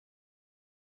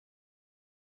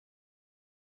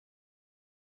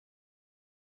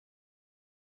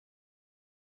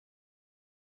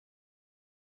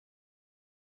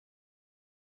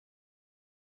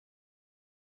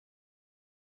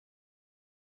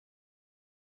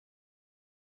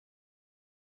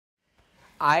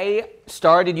I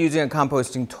started using a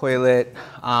composting toilet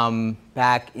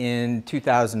back in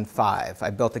 2005. I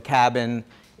built a cabin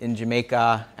in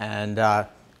Jamaica, and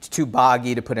it's too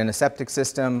boggy to put in a septic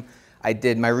system. I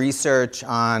did my research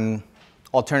on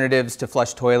alternatives to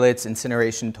flush toilets,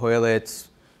 incineration toilets,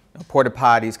 porta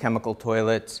potties, chemical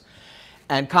toilets.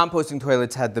 And composting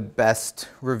toilets had the best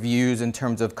reviews in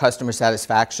terms of customer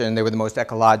satisfaction. They were the most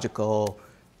ecological.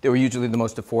 They were usually the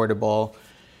most affordable.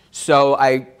 So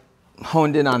I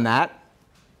honed in on that.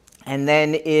 And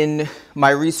then in my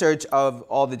research of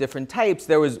all the different types,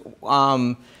 there's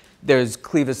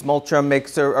Clevis Multra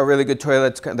makes a really good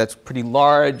toilet that's pretty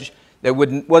large. That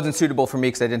wasn't suitable for me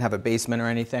because I didn't have a basement or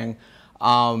anything.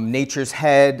 Nature's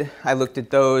Head, I looked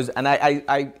at those, and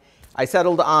I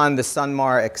settled on the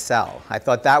Sunmar Excel. I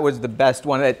thought that was the best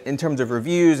one in terms of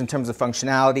reviews, in terms of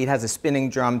functionality. It has a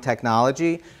spinning drum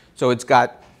technology, so it's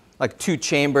got like 2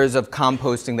 chambers of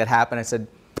composting that happen. I said,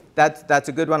 that's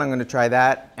a good one, I'm going to try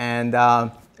that, and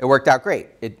it worked out great.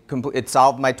 It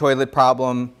solved my toilet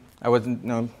problem. I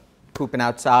wasn't pooping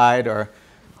outside or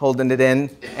holding it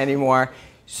in anymore.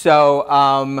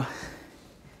 So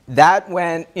that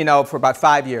went, for about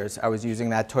 5 years. I was using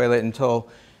that toilet until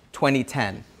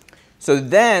 2010. So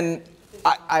then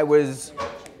I was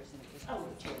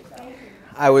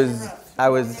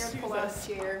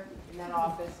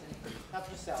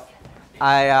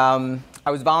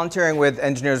volunteering with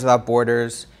Engineers Without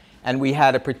Borders, and we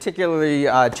had a particularly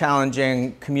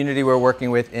challenging community we're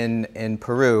working with in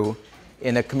Peru,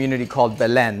 in a community called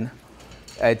Belén.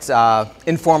 It's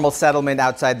informal settlement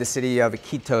outside the city of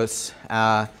Iquitos.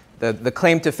 The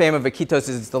claim to fame of Iquitos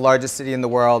is it's the largest city in the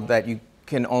world that you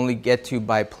can only get to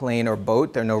by plane or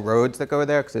boat. There are no roads that go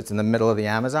there because it's in the middle of the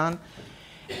Amazon.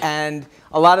 And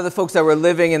a lot of the folks that were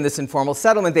living in this informal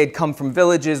settlement, they'd come from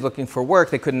villages looking for work.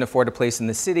 They couldn't afford a place in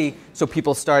the city, so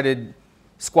people started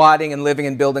squatting and living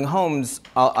and building homes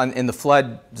in the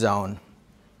flood zone.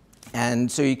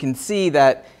 And so you can see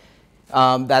that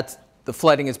the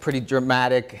flooding is pretty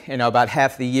dramatic, about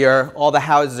half the year. All the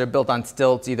houses are built on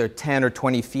stilts, either 10 or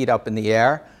 20 feet up in the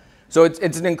air. So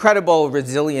it's an incredible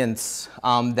resilience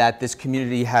that this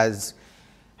community has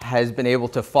been able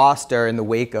to foster in the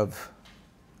wake of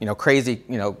crazy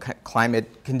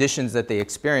climate conditions that they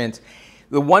experience.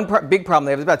 The one big problem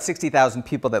they have is about 60,000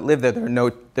 people that live there. There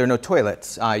are no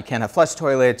toilets. You can't have flush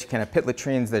toilets. You can't have pit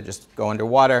latrines. They just go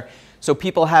underwater. So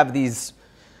people have these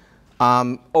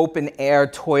open air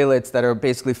toilets that are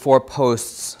basically 4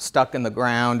 posts stuck in the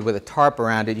ground with a tarp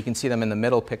around it. You can see them in the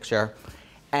middle picture.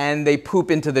 And they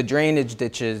poop into the drainage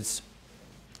ditches.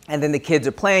 And then the kids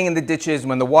are playing in the ditches.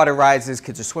 When the water rises,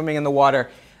 kids are swimming in the water.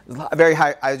 Very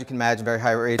high, as you can imagine, very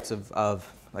high rates of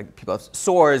like people have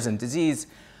sores and disease.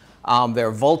 There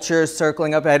are vultures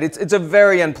circling up ahead. It's a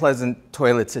very unpleasant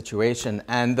toilet situation.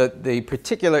 And the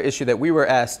particular issue that we were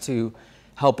asked to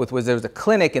help with was there was a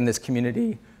clinic in this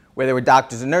community where there were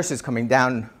doctors and nurses coming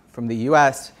down from the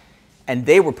US, and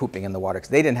they were pooping in the water because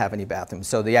they didn't have any bathrooms.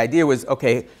 So the idea was,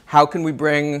 okay, how can we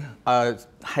bring a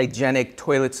hygienic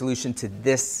toilet solution to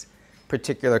this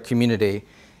particular community?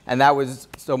 And that was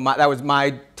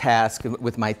my task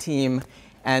with my team.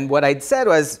 And what I'd said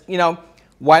was,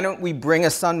 why don't we bring a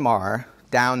Sunmar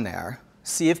down there,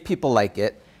 see if people like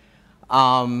it,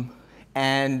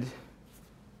 and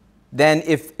then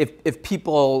if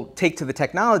people take to the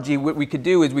technology, what we could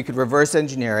do is we could reverse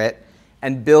engineer it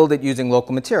and build it using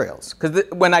local materials. Because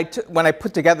when I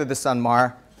put together the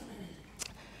Sunmar,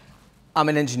 I'm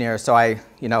an engineer, so I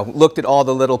looked at all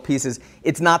the little pieces.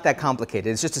 It's not that complicated.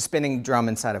 It's just a spinning drum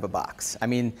inside of a box. I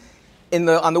mean,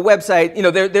 on the website,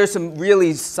 there's some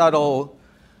really subtle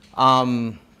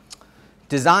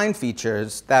design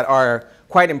features that are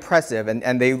quite impressive,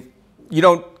 and you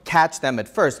don't catch them at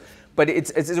first. But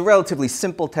it's a relatively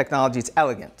simple technology. It's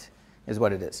elegant, is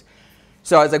what it is.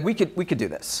 So I was like, we could do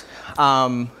this.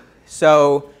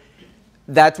 So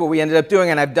that's what we ended up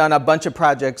doing. And I've done a bunch of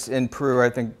projects in Peru. I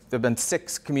think there have been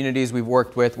 6 communities we've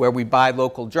worked with where we buy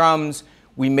local drums.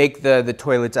 We make the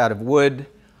toilets out of wood.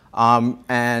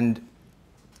 And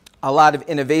a lot of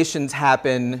innovations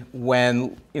happen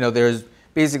when there's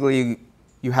basically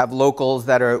you have locals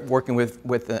that are working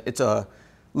with it's a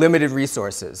limited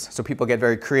resources, so people get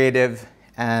very creative,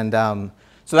 and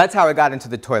so that's how I got into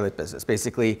the toilet business,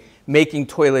 basically making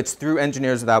toilets through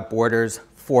Engineers Without Borders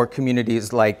for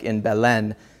communities like in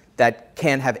Belén that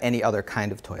can't have any other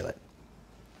kind of toilet.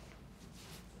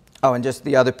 Oh, and just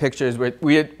the other pictures,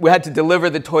 we had to deliver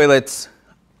the toilets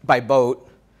by boat.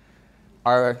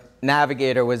 Our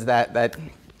navigator was he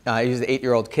was an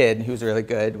 8-year-old kid. He was really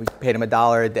good. We paid him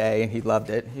 $1 a day, and he loved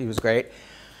it. He was great.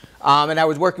 And I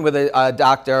was working with a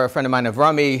doctor, a friend of mine of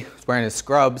Rummy, who was wearing his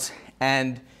scrubs,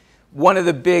 And one of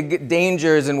the big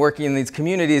dangers in working in these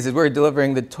communities is we're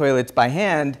delivering the toilets by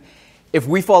hand. If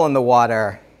we fall in the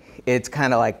water, it's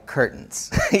kind of like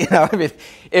curtains. You know, I mean,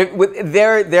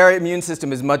 their immune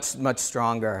system is much, much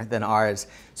stronger than ours.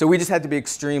 So we just had to be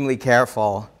extremely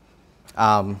careful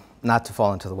not to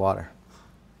fall into the water.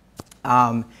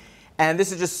 And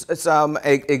this is just some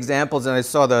examples, and I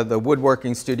saw the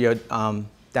woodworking studio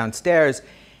downstairs,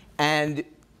 and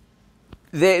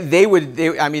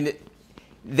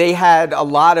they had a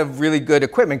lot of really good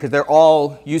equipment because they're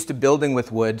all used to building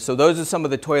with wood. So those are some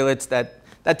of the toilets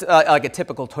that's like a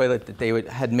typical toilet that they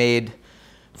had made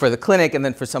for the clinic and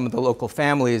then for some of the local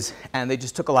families, and they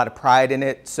just took a lot of pride in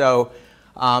it. So,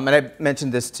 and I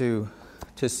mentioned this to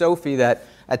Sophie that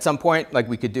at some point, like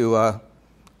we could do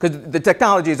because the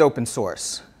technology is open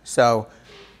source. So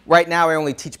right now I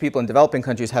only teach people in developing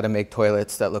countries how to make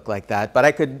toilets that look like that, but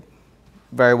I could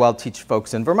very well teach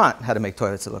folks in Vermont how to make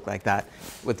toilets that look like that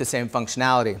with the same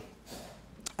functionality.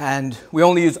 And we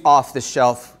only use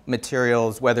off-the-shelf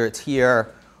materials, whether it's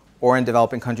here or in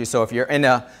developing countries. So if you're in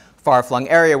a far-flung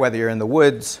area, whether you're in the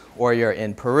woods or you're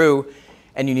in Peru,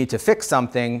 and you need to fix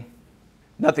something,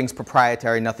 nothing's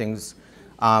proprietary, nothing's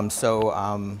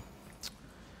nothing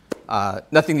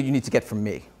that you need to get from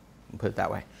me, I'll put it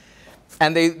that way.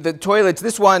 And the toilets,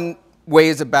 this one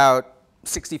weighs about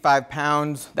 65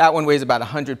 pounds. That one weighs about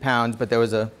 100 pounds, but there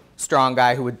was a strong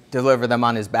guy who would deliver them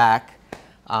on his back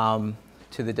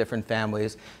to the different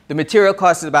families. The material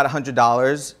cost is about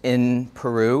 $100 in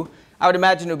Peru. I would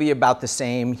imagine it would be about the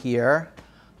same here.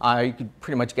 You could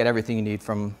pretty much get everything you need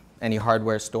from any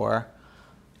hardware store.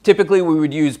 Typically, we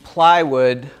would use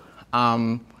plywood,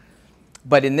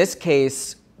 but in this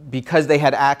case, because they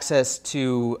had access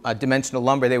to dimensional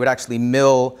lumber, they would actually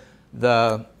mill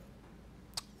the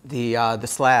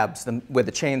slabs with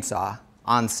a chainsaw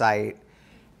on site,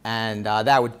 and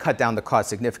that would cut down the cost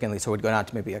significantly. So it would go down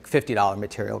to maybe like $50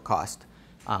 material cost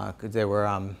because they were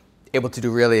able to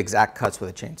do really exact cuts with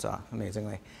a chainsaw,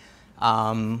 amazingly.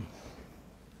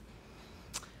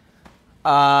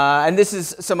 And this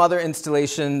is some other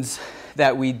installations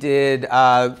that we did.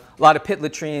 A lot of pit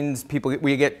latrines.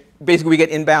 We get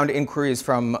inbound inquiries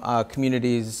from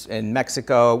communities in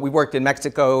Mexico. We worked in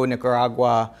Mexico,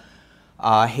 Nicaragua,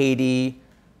 Haiti,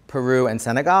 Peru, and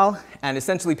Senegal. And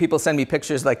essentially people send me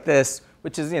pictures like this,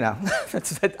 which is, you know,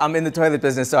 I'm in the toilet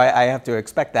business, so I have to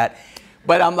expect that.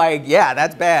 But I'm like, yeah,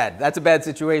 that's bad. That's a bad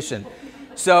situation.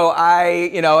 So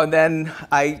and then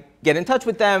I get in touch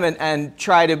with them and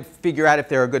try to figure out if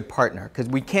they're a good partner. Because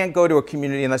we can't go to a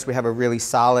community unless we have a really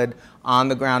solid,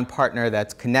 on-the-ground partner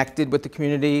that's connected with the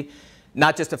community,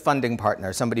 not just a funding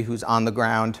partner, somebody who's on the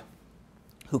ground,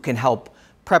 who can help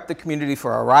prep the community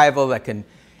for arrival, that can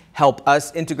help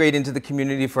us integrate into the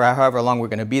community for however long we're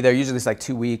going to be there. Usually it's like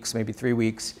 2 weeks, maybe 3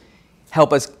 weeks.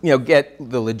 Help us, get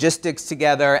the logistics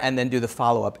together and then do the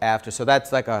follow-up after. So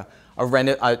that's like a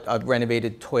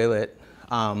renovated toilet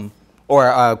or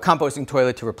a composting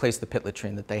toilet to replace the pit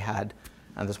latrine that they had.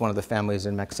 And that's one of the families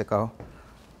in Mexico.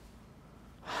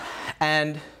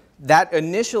 And that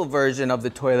initial version of the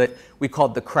toilet we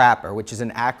called the CRAPper, which is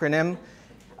an acronym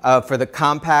for the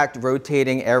Compact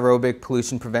Rotating Aerobic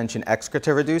Pollution Prevention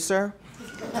Excreta Reducer.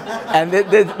 And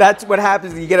that's what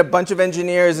happens. You get a bunch of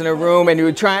engineers in a room, and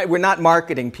we're not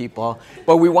marketing people,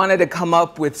 but we wanted to come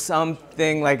up with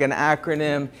something like an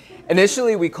acronym.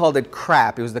 Initially, we called it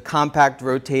CRAP. It was the Compact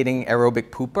Rotating Aerobic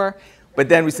Pooper. But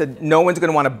then we said, no one's going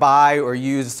to want to buy or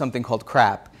use something called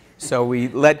CRAP. So we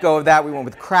let go of that. We went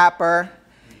with CRAPper.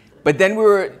 But then we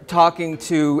were talking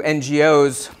to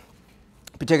NGOs.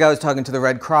 Particularly, I was talking to the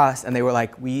Red Cross, and they were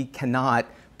like, we cannot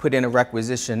put in a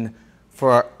requisition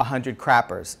for 100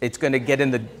 crappers. It's going to get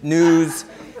in the news.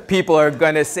 People are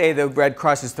going to say the Red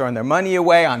Cross is throwing their money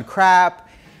away on crap.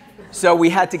 So we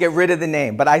had to get rid of the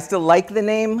name. But I still like the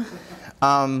name,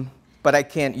 but I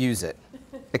can't use it,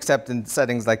 except in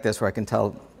settings like this where I can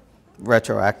tell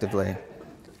retroactively.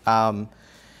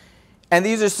 And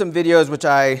these are some videos which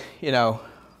I,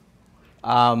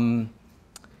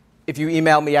 if you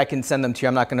email me, I can send them to you.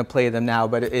 I'm not going to play them now,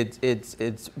 but it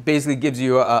basically gives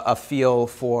you a feel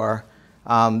for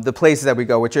the places that we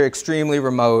go, which are extremely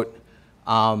remote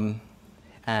and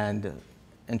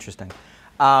interesting.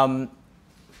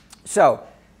 So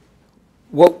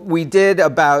what we did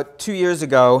about 2 years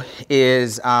ago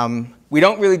is we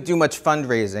don't really do much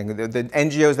fundraising. The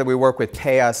NGOs that we work with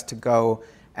pay us to go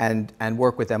and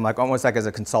work with them, almost like as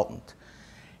a consultant.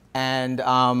 And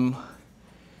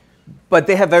but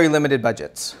they have very limited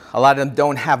budgets. A lot of them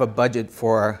don't have a budget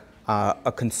for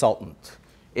a consultant.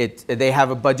 They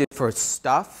have a budget for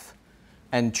stuff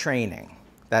and training.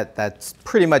 That's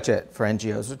pretty much it for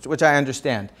NGOs, which I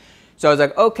understand. So I was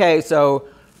like, okay, so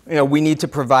we need to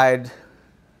provide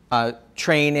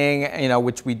training,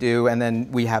 which we do, and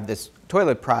then we have this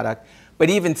toilet product.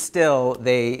 But even still,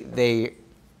 there's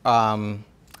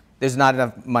not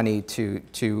enough money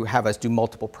to have us do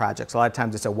multiple projects. A lot of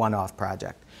times it's a one-off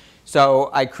project. So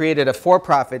I created a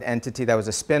for-profit entity that was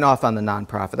a spin-off on the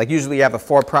nonprofit. Like usually you have a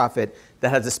for-profit that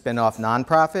has a spin-off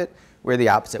nonprofit. We're the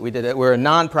opposite. We're a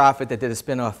nonprofit that did a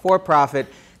spin-off for-profit,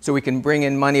 so we can bring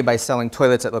in money by selling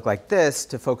toilets that look like this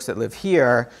to folks that live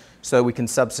here, so we can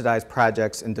subsidize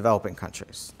projects in developing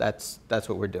countries. That's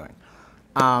what we're doing.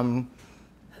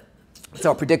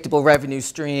 So a predictable revenue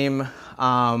stream,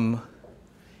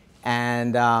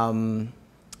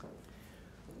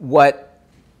 what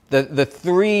the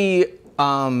three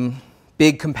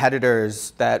big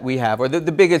competitors that we have, or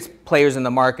the biggest players in the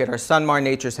market, are Sunmar,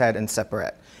 Nature's Head, and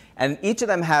Separate. And each of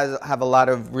them have a lot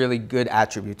of really good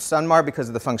attributes. Sunmar because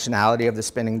of the functionality of the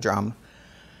spinning drum.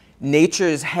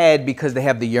 Nature's Head because they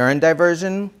have the urine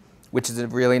diversion, which is a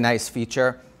really nice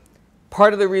feature.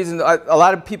 Part of the reason, a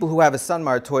lot of people who have a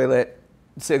Sunmar toilet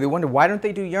say they wonder why don't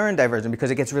they do urine diversion, because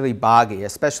it gets really boggy,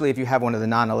 especially if you have one of the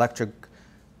non-electric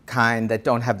kind that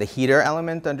don't have the heater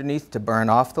element underneath to burn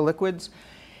off the liquids.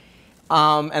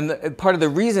 And part of the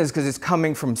reason is because it's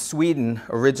coming from Sweden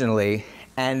originally,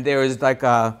 and there was like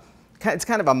it's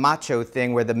kind of a macho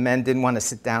thing where the men didn't want to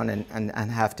sit down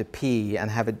and have to pee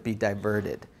and have it be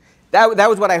diverted. That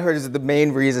was what I heard is the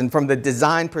main reason. From the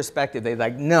design perspective, they're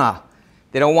like, nah,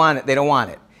 they don't want it, they don't want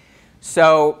it.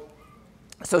 So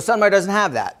Sunmar doesn't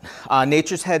have that.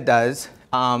 Nature's Head does,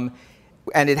 and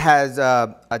it has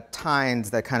tines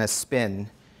that kind of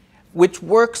spin, which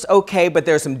works okay, but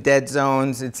there are some dead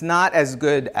zones. It's not as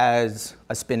good as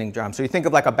a spinning drum. So you think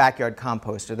of like a backyard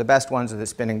composter. The best ones are the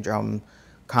spinning drum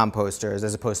composters,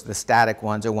 as opposed to the static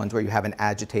ones, or ones where you have an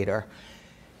agitator.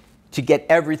 To get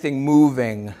everything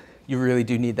moving, you really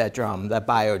do need that drum, that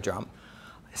bio drum.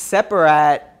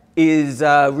 Separate is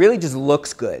really just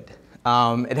looks good.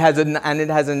 It has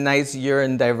a nice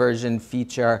urine diversion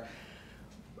feature.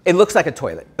 It looks like a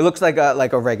toilet. It looks like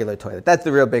a regular toilet. That's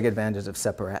the real big advantage of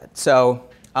Separate. So,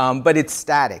 but it's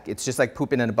static. It's just like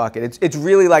pooping in a bucket. It's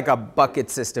really like a bucket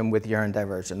system with urine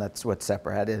diversion. That's what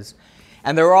Separate is.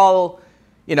 And they're all,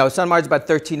 Sunmar's about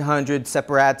 1,300,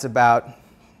 Separate's about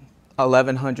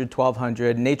 1,100,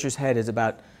 1,200. Nature's Head is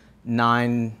about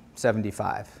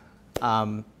 975.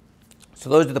 So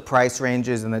those are the price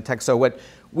ranges and the tech. So what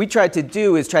we tried to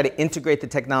do is try to integrate the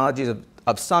technologies of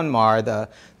Sunmar,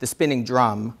 the spinning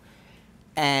drum,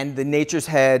 and the Nature's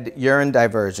Head urine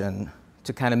diversion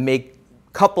to kind of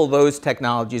couple those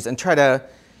technologies and try to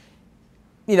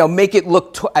make it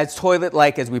look as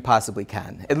toilet-like as we possibly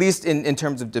can, at least in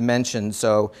terms of dimensions.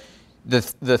 So the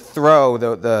throw,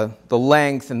 the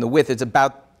length and the width is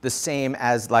about the same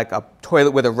as like a toilet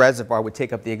with a reservoir would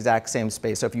take up the exact same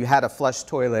space. So if you had a flush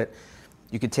toilet,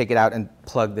 you could take it out and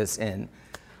plug this in.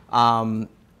 And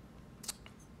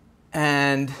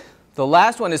the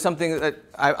last one is something that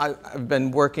I've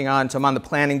been working on. So I'm on the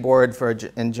planning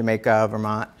board in Jamaica,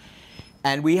 Vermont.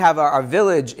 And we have our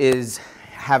village is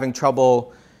having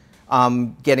trouble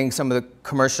getting some of the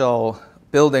commercial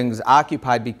buildings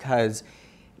occupied, because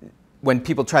when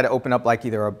people try to open up like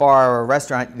either a bar or a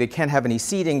restaurant, they can't have any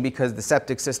seating because the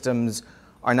septic systems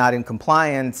are not in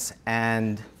compliance.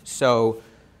 And so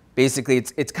basically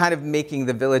it's kind of making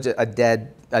the village a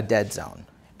dead zone.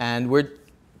 And we're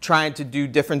trying to do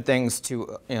different things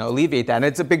to alleviate that. And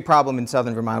it's a big problem in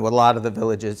southern Vermont with a lot of the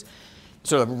villages,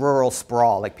 sort of rural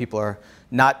sprawl, like people are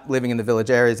not living in the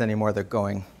village areas anymore, they're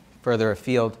going further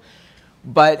afield.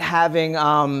 But having,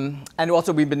 and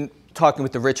also we've been talking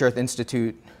with the Rich Earth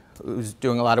Institute, who's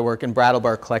doing a lot of work in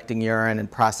Brattleboro collecting urine and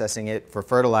processing it for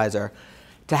fertilizer,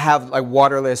 to have like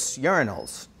waterless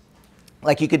urinals.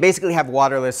 Like you could basically have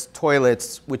waterless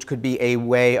toilets, which could be a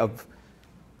way of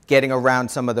getting around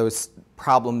some of those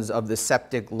problems of the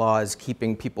septic laws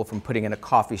keeping people from putting in a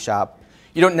coffee shop.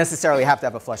 You don't necessarily have to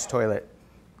have a flush toilet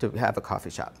to have a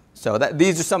coffee shop. So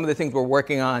these are some of the things we're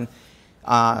working on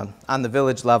the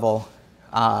village level.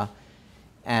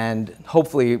 And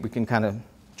hopefully we can kind of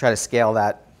try to scale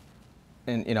that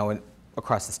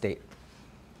across the state.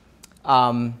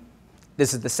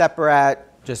 This is the Separate,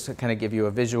 just to kind of give you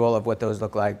a visual of what those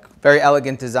look like. Very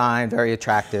elegant design, very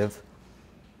attractive.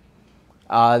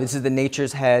 This is the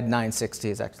Nature's Head, $960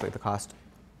 is actually the cost.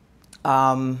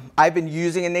 I've been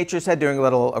using a Nature's Head, doing a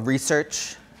little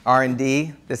research,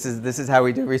 R&D. This is how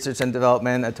we do research and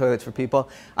development, toilets for people.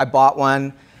 I bought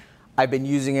one. I've been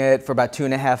using it for about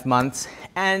 2.5 months.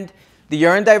 And the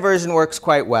urine diversion works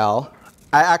quite well.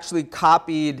 I actually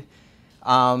copied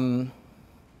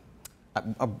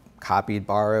copied,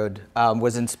 borrowed,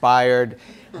 was inspired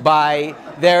by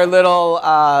their little,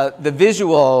 the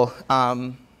visual,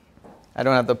 I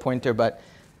don't have the pointer, but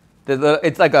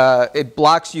it's like it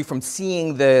blocks you from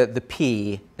seeing the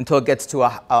pee until it gets to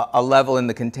a level in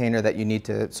the container that you need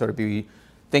to sort of be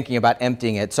thinking about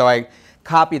emptying it. So I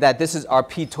copied that. This is our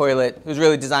pee toilet. It was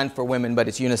really designed for women, but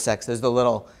it's unisex. There's the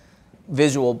little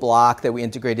visual block that we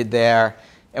integrated there.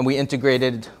 And we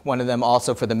integrated one of them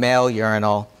also for the male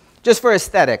urinal, just for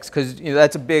aesthetics, because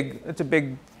that's a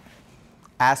big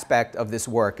aspect of this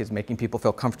work, is making people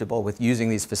feel comfortable with using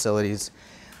these facilities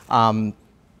and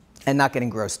not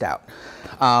getting grossed out.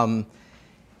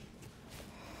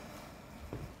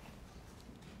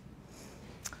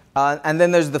 And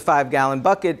then there's the 5-gallon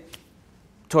bucket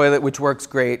toilet, which works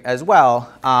great as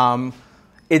well.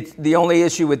 The only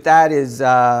issue with that is,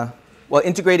 well,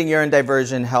 integrating urine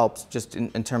diversion helps just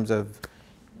in terms of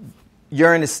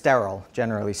urine is sterile,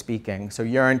 generally speaking. So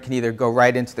urine can either go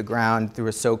right into the ground through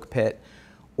a soak pit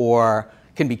or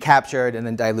can be captured and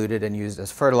then diluted and used as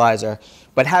fertilizer.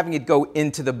 But having it go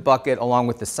into the bucket along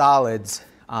with the solids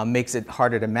makes it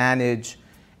harder to manage.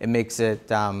 It makes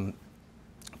it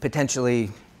potentially,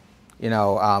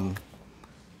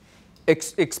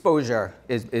 exposure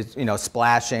is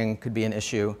splashing could be an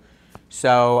issue.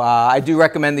 So I do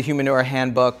recommend the Humanure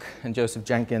Handbook, and Joseph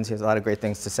Jenkins, he has a lot of great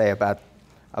things to say about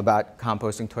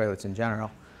composting toilets in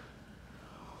general.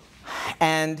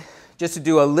 And just to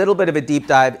do a little bit of a deep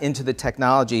dive into the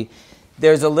technology,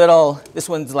 there's this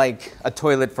one's like a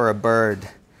toilet for a bird,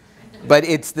 but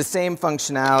it's the same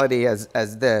functionality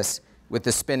as this with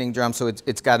the spinning drum. So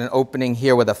it's got an opening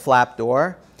here with a flap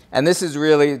door, and this is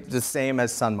really the same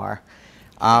as Sunmar.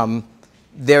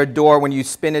 Their door, when you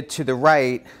spin it to the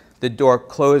right, the door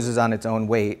closes on its own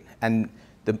weight, and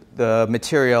the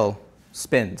material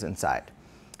spins inside.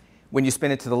 When you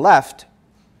spin it to the left,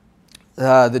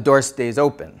 the door stays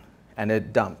open, and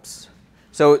it dumps.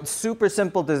 So it's super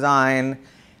simple design.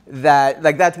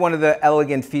 That's one of the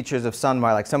elegant features of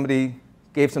Sunmar. Like, somebody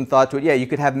gave some thought to it. Yeah, you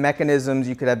could have mechanisms,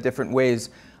 you could have different ways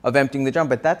of emptying the drum,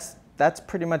 but that's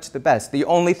pretty much the best. The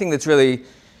only thing that's really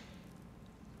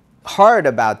hard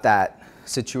about that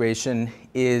situation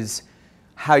is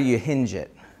how you hinge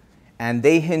it. And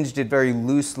they hinged it very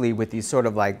loosely with these sort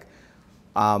of like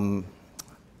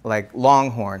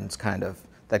longhorns kind of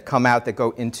that come out that go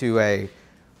into a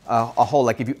hole.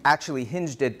 Like, if you actually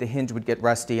hinged it, the hinge would get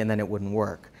rusty and then it wouldn't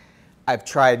work. I've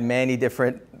tried many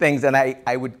different things, and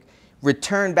I would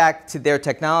return back to their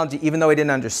technology even though I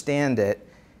didn't understand it.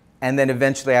 And then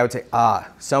eventually I would say,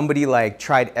 somebody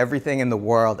tried everything in the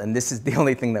world and this is the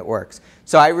only thing that works.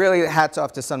 So I really, hats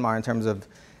off to Sunmar in terms of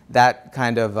that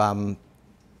kind of,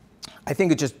 I think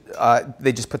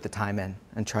they just put the time in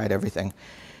and tried everything.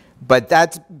 But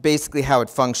that's basically how it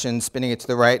functions, spinning it to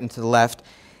the right and to the left.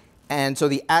 And so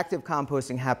the active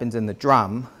composting happens in the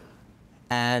drum.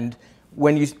 And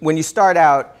when you start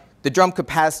out, the drum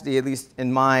capacity, at least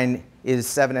in mine, is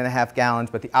 7.5 gallons,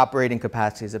 but the operating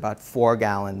capacity is about 4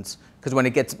 gallons. Because when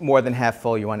it gets more than half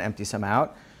full, you want to empty some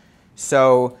out.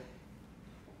 So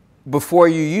before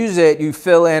you use it, you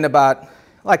fill in about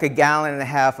like 1.5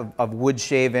 gallons of wood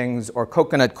shavings, or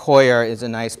coconut coir is a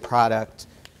nice product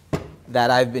that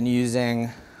I've been using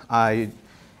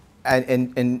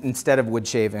instead of wood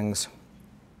shavings.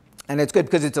 And it's good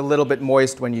because it's a little bit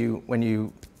moist when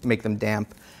you make them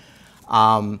damp.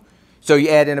 So you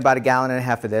add in about 1.5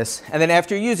 gallons of this, and then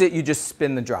after you use it, you just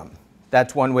spin the drum.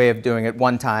 That's one way of doing it,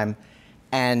 one time,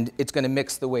 and it's going to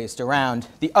mix the waste around.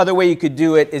 The other way you could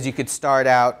do it is you could start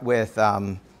out with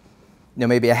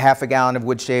maybe 1/2 gallon of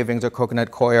wood shavings or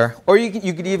coconut coir, or you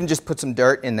could even just put some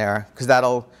dirt in there, because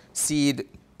that'll seed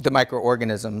the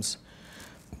microorganisms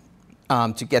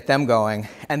to get them going.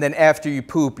 And then after you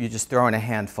poop, you just throw in a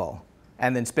handful,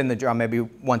 and then spin the drum maybe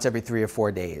once every 3 or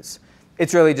 4 days.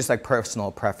 It's really just like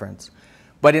personal preference.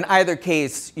 But in either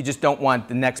case, you just don't want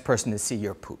the next person to see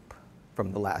your poop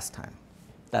from the last time.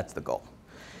 That's the goal.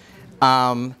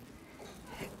 And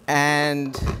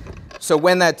so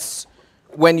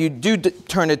when you do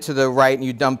turn it to the right and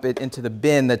you dump it into the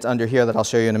bin that's under here that I'll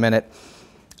show you in a minute,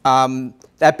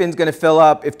 that bin's going to fill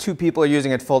up. If 2 people are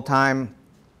using it full time,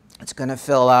 it's going to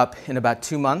fill up in about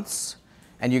 2 months,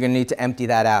 and you're going to need to empty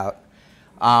that out.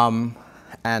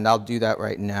 And I'll do that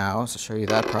right now, so show you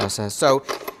that process. So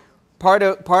part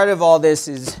of all this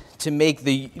is to make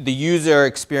the user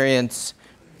experience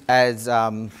as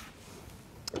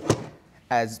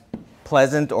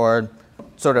pleasant, or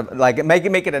sort of like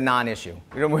make it a non-issue.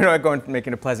 We're not going to make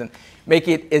it pleasant. Make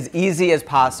it as easy as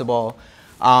possible.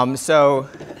 So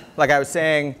like I was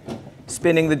saying,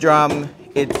 spinning the drum,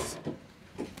 it's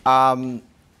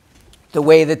The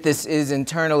way that this is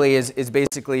internally is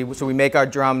basically, so we make our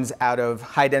drums out of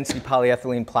high-density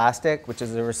polyethylene plastic, which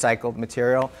is a recycled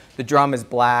material. The drum is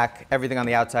black. Everything on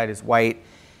the outside is white.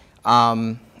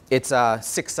 It's a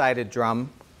 6-sided drum.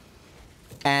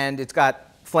 And it's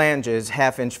got flanges,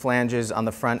 half-inch flanges on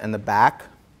the front and the back.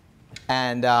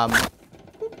 And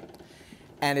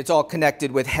it's all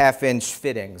connected with half-inch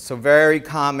fittings. So very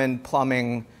common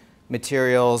plumbing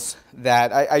materials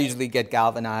that I usually get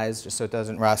galvanized just so it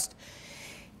doesn't rust.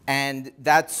 And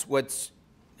that's what's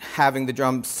having the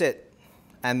drum sit,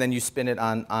 and then you spin it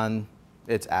on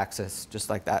its axis, just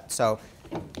like that. So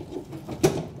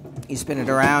you spin it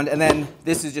around, and then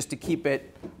this is just to keep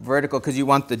it vertical, because you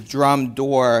want the drum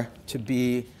door to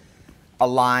be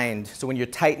aligned. So when you're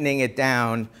tightening it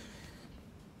down,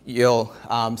 you'll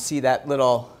see that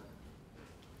little,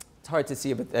 it's hard to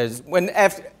see, but there's,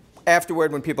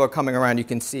 afterward, when people are coming around, you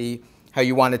can see how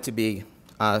you want it to be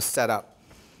set up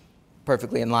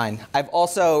perfectly in line. I've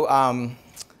also,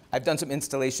 I've done some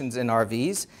installations in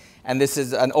RVs, and this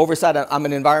is an oversight. I'm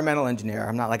an environmental engineer.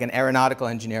 I'm not like an aeronautical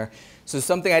engineer. So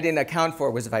something I didn't account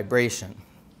for was vibration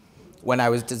when I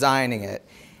was designing it.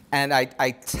 And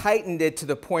I tightened it to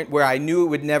the point where I knew it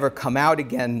would never come out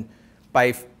again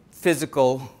by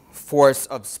physical force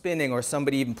of spinning or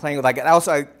somebody even playing with it. And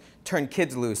also, I turned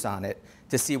kids loose on it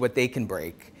to see what they can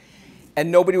break. And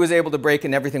nobody was able to break,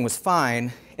 and everything was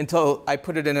fine until I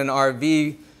put it in an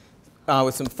RV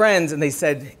with some friends, and they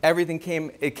said everything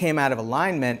came out of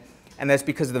alignment, and that's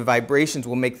because the vibrations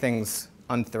will make things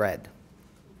unthread.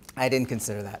 I didn't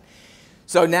consider that.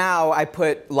 So now I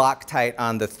put Loctite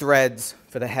on the threads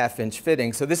for the half-inch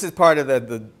fitting. So this is part of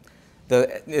this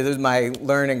is my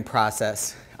learning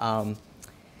process. So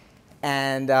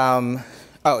that's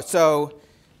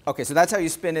how you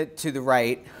spin it to the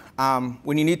right.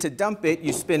 When you need to dump it,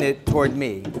 you spin it toward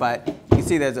me. But you can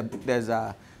see there's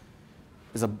a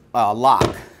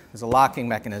lock. There's a locking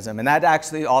mechanism, and that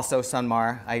actually also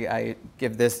Sunmar. I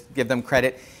give them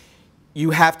credit.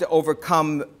 You have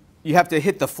to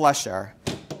hit the flusher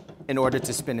in order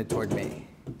to spin it toward me.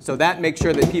 So that makes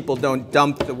sure that people don't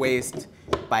dump the waste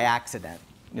by accident.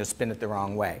 Spin it the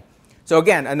wrong way. So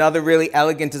again, another really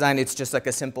elegant design. It's just like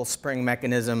a simple spring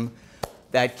mechanism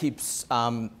that keeps.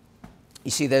 You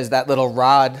see there's that little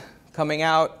rod coming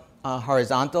out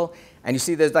horizontal, and you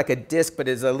see there's like a disc, but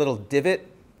there's a little divot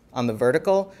on the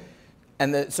vertical.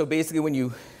 And so basically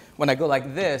when I go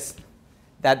like this,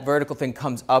 that vertical thing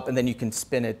comes up, and then you can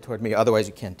spin it toward me. Otherwise,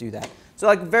 you can't do that. So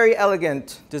like very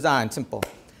elegant design, simple.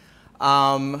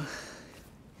 The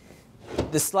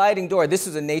sliding door, this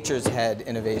is a Nature's Head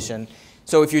innovation.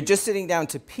 So if you're just sitting down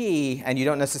to pee and you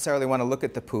don't necessarily want to look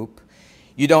at the poop,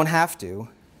 you don't have to,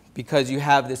 because you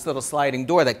have this little sliding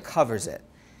door that covers it.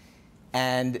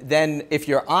 And then if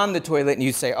you're on the toilet and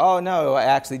you say, oh no, I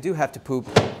actually do have to poop,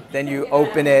 then you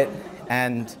open it,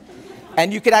 and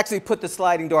you could actually put the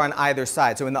sliding door on either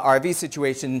side. So in the RV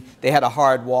situation, they had a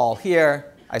hard wall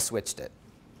here. I switched it.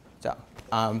 So,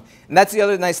 and that's the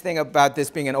other nice thing about this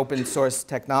being an open source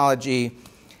technology.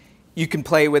 You can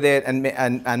play with it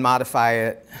and modify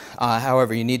it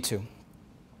however you need to.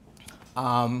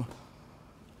 And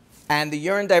the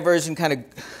urine diversion kind of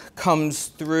comes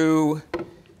through.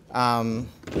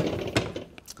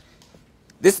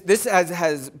 This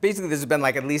has been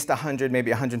like at least 100,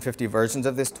 maybe 150 versions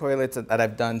of this toilet that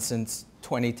I've done since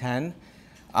 2010.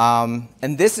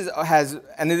 And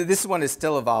this one is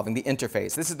still evolving, the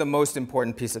interface. This is the most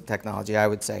important piece of technology, I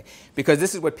would say, because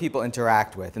this is what people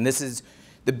interact with. And this is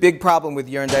the big problem with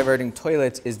urine diverting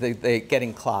toilets is they're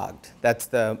getting clogged. That's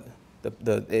the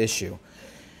issue.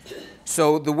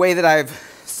 So the way that I've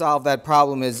solved that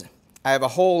problem is I have a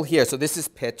hole here. So this is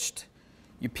pitched.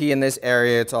 You pee in this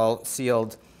area. It's all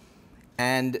sealed.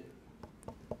 And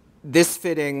this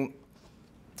fitting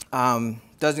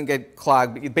doesn't get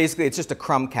clogged. Basically, it's just a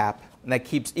crumb cap. And that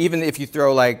keeps, even if you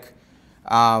throw like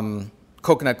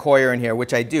coconut coir in here,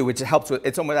 which I do, which helps with,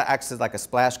 it's almost acts as like a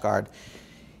splash guard.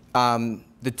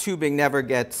 The tubing never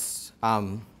gets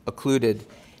occluded.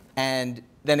 And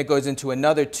then it goes into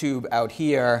another tube out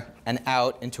here and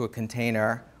out into a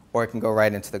container, or it can go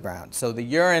right into the ground. So the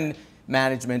urine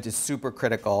management is super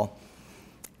critical.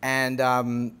 And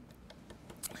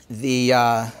the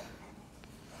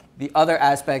other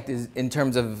aspect is in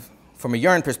terms of, from a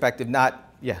urine perspective,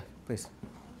 not, yeah, please.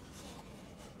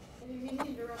 I mean, to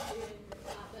interrupt you,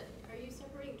 but are you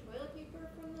separating toilet paper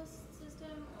from this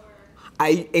system, or?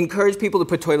 I encourage people to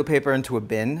put toilet paper into a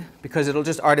bin because it'll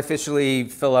just artificially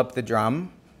fill up the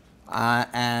drum.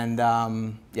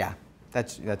 Yeah,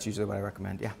 that's usually what I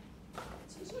recommend, yeah. It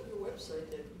says on your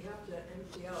website that you have to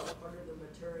empty out part of the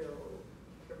material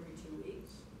every 2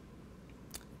 weeks.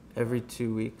 Every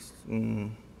 2 weeks.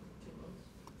 2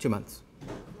 months. No,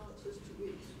 it says 2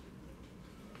 weeks.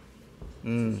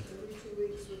 Mm. Every 2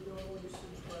 weeks with normal usage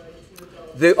by 2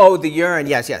 adults. The urine,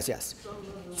 yes. Some of them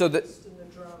So released in the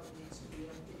drum needs to be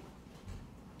empty.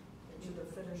 Into the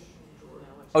finishing drawer.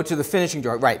 Oh, to the finishing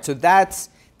drawer, right. So that's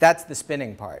the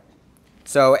spinning part.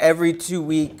 So every 2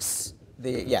 weeks,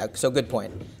 so good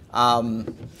point.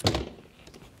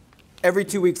 Every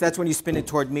 2 weeks, that's when you spin it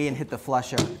toward me and hit the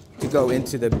flusher to go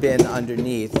into the bin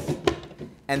underneath.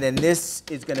 And then this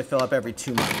is going to fill up every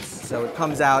 2 months. So it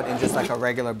comes out in just like a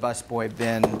regular busboy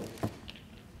bin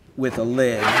with a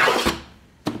lid.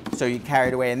 So you carry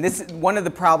it away. And this is one of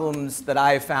the problems that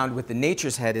I have found with the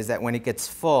Nature's Head is that when it gets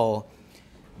full,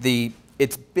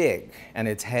 it's big and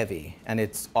it's heavy and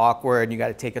it's awkward and you got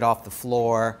to take it off the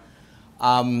floor.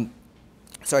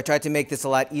 So I tried to make this a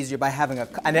lot easier by having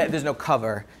and there's no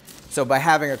cover. So by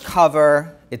having a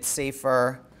cover, it's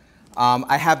safer.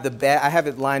 I have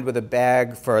it lined with a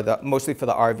bag mostly for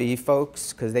the RV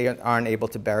folks because they aren't able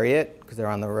to bury it because they're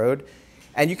on the road.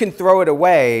 And you can throw it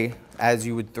away as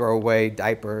you would throw away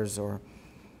diapers or,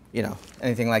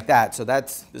 anything like that. So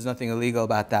there's nothing illegal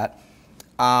about that.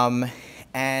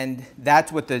 And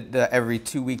that's what the every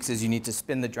 2 weeks is. You need to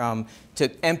spin the drum to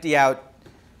to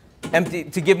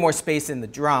give more space in the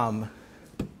drum,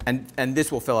 and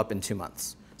this will fill up in 2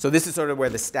 months. So this is sort of where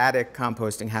the static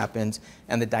composting happens,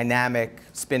 and the dynamic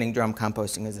spinning drum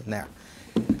composting is in there.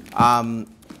 And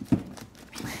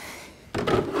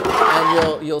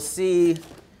you'll see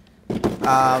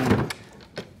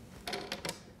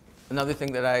another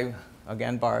thing that I,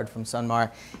 again, borrowed from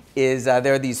Sunmar is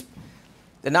there are these,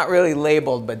 they're not really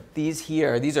labeled, but these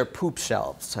are poop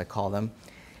shelves, I call them.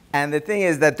 And the thing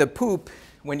is that the poop,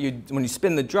 when you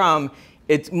spin the drum,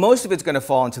 most of it's going to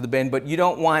fall into the bin, but you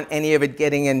don't want any of it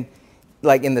getting in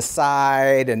the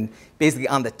side and basically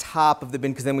on the top of the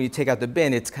bin, because then when you take out the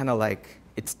bin, it's kind of like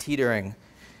it's teetering.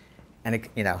 And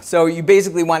so you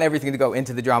basically want everything to go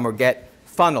into the drum or get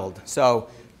funneled. So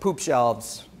poop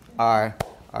shelves are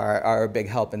a big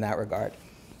help in that regard.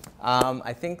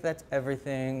 I think that's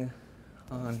everything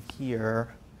on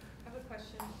here. I have a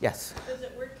question. Yes. Does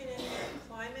it work in any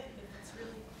climate if it's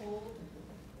really cold,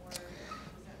 or does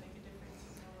that make a difference in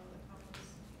how the compost?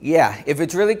 Yeah, if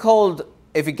it's really cold,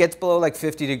 if it gets below like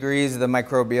 50 degrees, the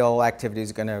microbial activity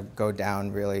is going to go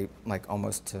down really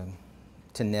almost to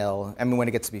nil. I mean, when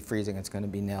it gets to be freezing, it's going to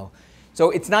be nil. So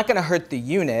it's not going to hurt the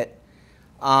unit.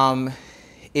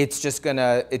 It's just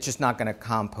not going to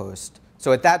compost.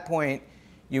 So at that point,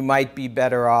 you might be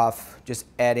better off just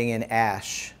adding in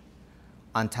ash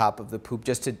on top of the poop,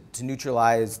 just to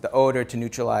neutralize the odor, to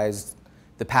neutralize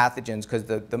the pathogens. Because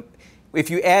if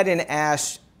you add in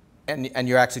ash and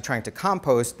you're actually trying to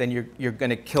compost, then you're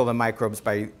going to kill the microbes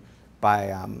by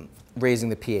raising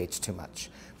the pH too much.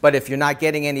 But if you're not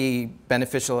getting any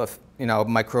beneficial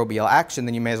microbial action,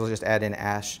 then you may as well just add in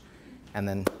ash, and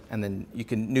then you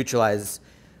can neutralize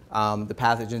the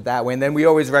pathogens that way. And then we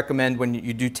always recommend when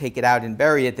you do take it out and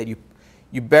bury it that you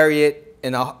bury it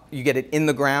you get it in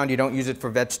the ground. You don't use it for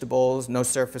vegetables, no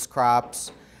surface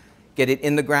crops. Get it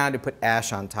in the ground and put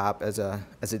ash on top as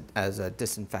a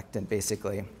disinfectant,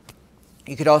 basically.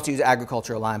 You could also use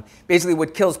agricultural lime. Basically,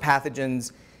 what kills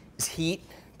pathogens is heat,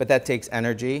 but that takes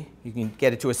energy. You can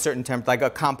get it to a certain temperature, like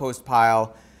a compost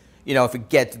pile. If it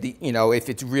gets if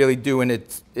it's really doing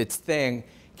its thing,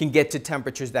 can get to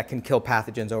temperatures that can kill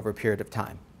pathogens over a period of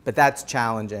time. But that's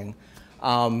challenging.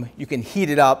 You can heat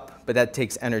it up, but that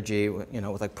takes energy,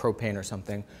 with like propane or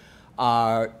something.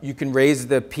 You can raise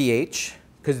the pH,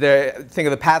 because think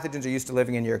of the pathogens are used to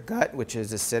living in your gut, which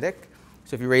is acidic.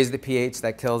 So if you raise the pH,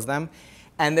 that kills them.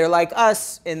 And they're like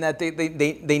us in that they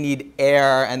need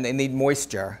air and they need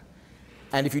moisture.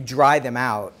 And if you dry them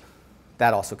out,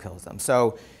 that also kills them.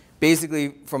 So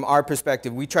basically, from our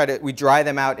perspective, we dry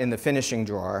them out in the finishing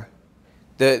drawer.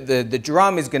 The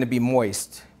drum is going to be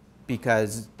moist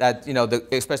because that,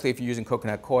 especially if you're using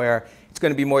coconut coir, it's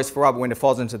going to be moist for a while, but when it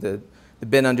falls into the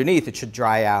bin underneath, it should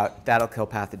dry out. That'll kill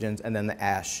pathogens, and then the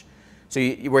ash. So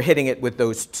we're hitting it with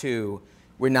those two.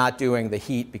 We're not doing the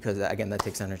heat because, again, that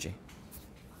takes energy.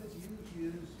 Could you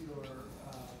use your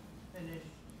finished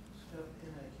stuff in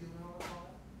a humidor pot?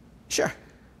 Sure.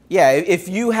 Yeah, if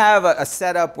you have a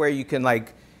setup where you can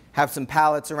have some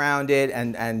pallets around it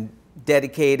and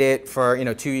dedicate it for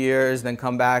 2 years, then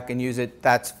come back and use it,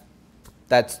 that's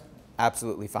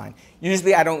absolutely fine.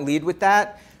 Usually I don't lead with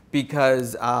that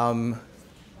because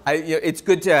it's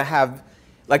good to have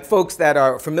folks that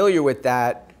are familiar with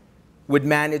that would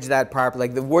manage that properly.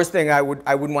 The worst thing I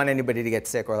wouldn't want anybody to get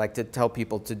sick or to tell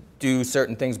people to do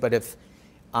certain things, but if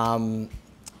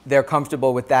they're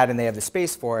comfortable with that and they have the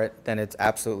space for it, then it's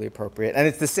absolutely appropriate. And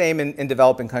it's the same in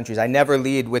developing countries. I never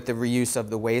lead with the reuse of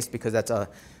the waste because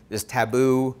there's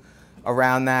taboo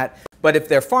around that. But if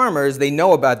they're farmers, they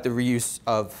know about the reuse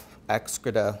of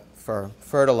excreta for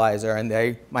fertilizer, and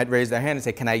they might raise their hand and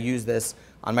say, can I use this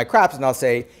on my crops? And I'll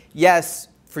say, yes,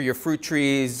 for your fruit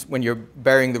trees, when you're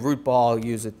burying the root ball,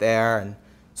 use it there. And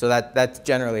so that's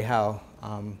generally how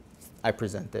I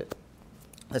present it.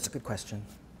 That's a good question.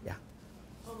 Yeah.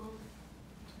 Have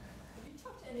you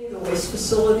talked to any of the waste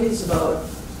facilities about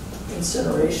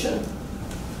incineration?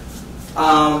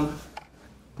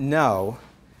 No.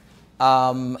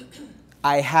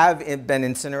 I have been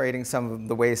incinerating some of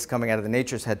the waste coming out of the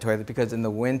Nature's Head toilet because in the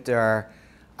winter,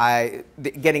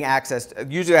 getting access,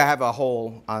 usually I have a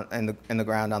hole in the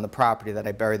ground on the property that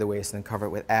I bury the waste and then cover it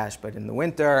with ash, but in the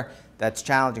winter, that's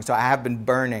challenging. So I have been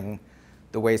burning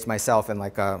the waste myself in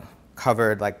like a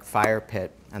covered like fire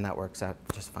pit, and that works out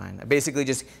just fine. I basically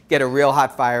just get a real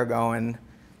hot fire going,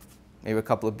 maybe a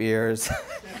couple of beers,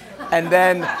 and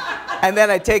then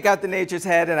I take out the Nature's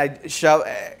Head and I shove.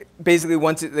 Basically,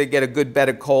 once they get a good bed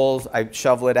of coals, I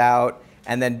shovel it out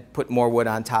and then put more wood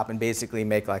on top and basically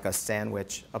make like a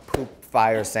sandwich, a poop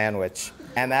fire sandwich,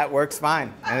 and that works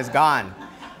fine and it's gone.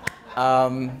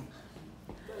 But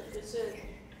is it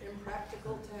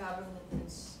impractical to have them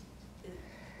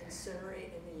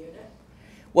incinerate in the unit?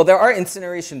 Well, there are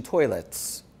incineration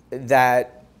toilets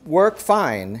that work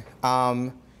fine.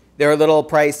 They're a little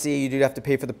pricey. You do have to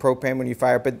pay for the propane when you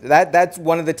fire, but that's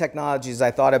one of the technologies I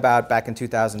thought about back in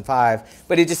 2005.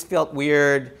 But it just felt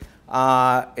weird.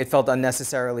 It felt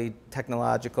unnecessarily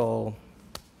technological,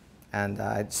 and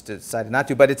I just decided not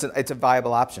to. But it's a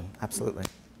viable option, absolutely.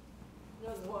 You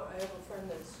know, I have a friend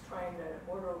that's trying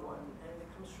to order one, and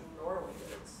it comes from Norway.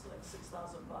 It's like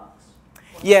 $6,000.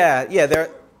 Yeah.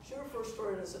 She refers to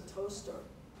it as a toaster.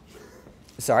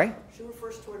 Sorry. She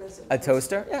refers to it as A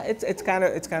toaster? Yeah, it's kind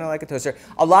of like a toaster.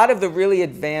 A lot of the really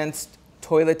advanced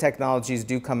toilet technologies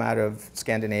do come out of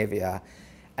Scandinavia,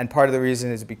 and part of the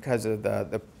reason is because of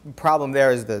the problem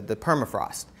there is the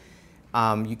permafrost.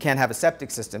 You can't have a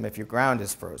septic system if your ground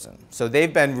is frozen. So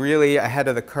they've been really ahead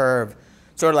of the curve,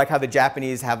 sort of like how the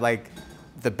Japanese have like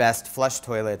the best flush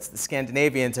toilets. The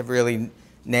Scandinavians have really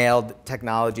nailed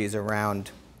technologies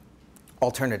around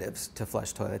alternatives to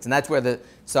flush toilets, and that's where the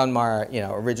Sunmar,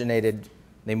 originated.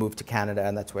 They moved to Canada,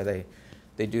 and that's where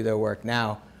they do their work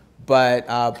now. But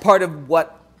part of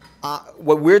what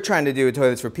we're trying to do with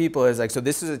Toilets for People is so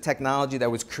this is a technology that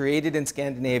was created in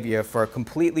Scandinavia for a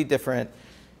completely different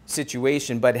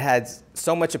situation, but has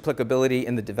so much applicability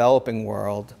in the developing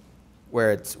world,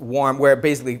 where it's warm, where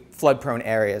basically flood-prone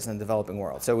areas in the developing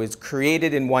world. So it was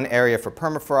created in one area for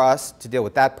permafrost to deal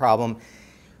with that problem.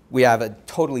 We have a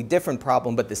totally different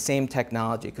problem, but the same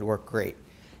technology could work great.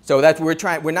 So that's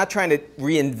what we're not trying to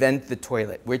reinvent the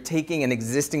toilet. We're taking an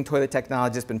existing toilet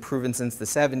technology that's been proven since the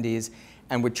 70s,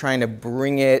 and we're trying to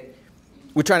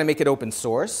make it open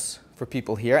source for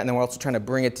people here, and then we're also trying to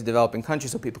bring it to developing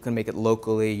countries so people can make it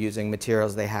locally using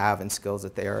materials they have and skills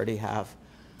that they already have.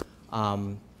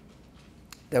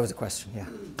 That was a question, yeah.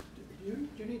 Do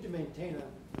you need to maintain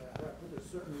a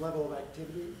certain level of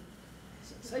activity?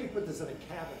 Say you put this in a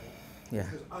cabinet, Yeah.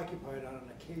 It's occupied on an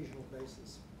occasional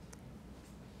basis.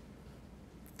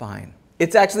 Fine.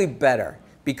 It's actually better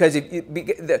because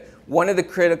one of the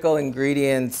critical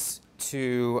ingredients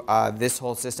to this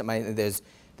whole system, there's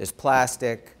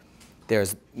plastic,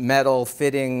 there's metal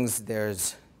fittings,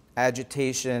 there's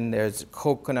agitation, there's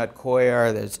coconut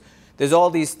coir, there's all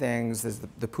these things, there's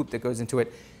the poop that goes into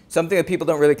it. Something that people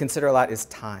don't really consider a lot is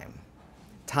time.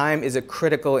 Time is a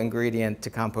critical ingredient to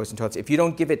composting toilets. If you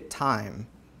don't give it time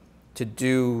to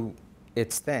do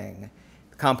its thing,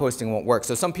 composting won't work.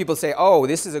 So some people say, oh,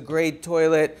 this is a great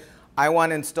toilet. I want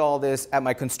to install this at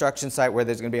my construction site where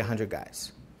there's going to be 100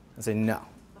 guys. I say, no,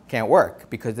 can't work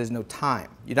because there's no time.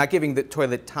 You're not giving the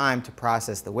toilet time to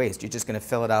process the waste. You're just going to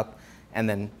fill it up, and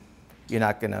then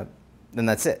then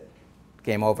that's it.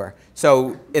 Game over.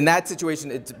 So in that situation,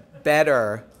 it's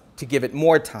better to give it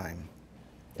more time.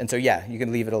 And so, yeah, you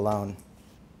can leave it alone.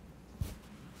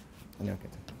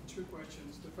 Two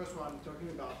questions. The first one, talking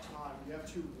about time, you have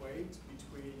to wait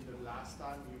between the last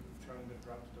time you turn the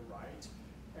drum to the right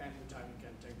and the time you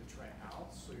can take the tray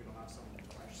out, so you don't have some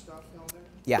fresh stuff down there?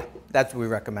 Yeah, that's what we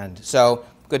recommend. So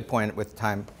good point with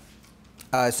time.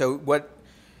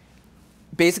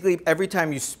 Basically, every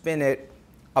time you spin it,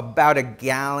 about a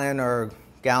gallon or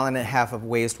gallon and a half of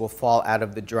waste will fall out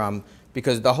of the drum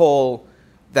because the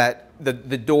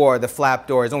flap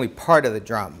door is only part of the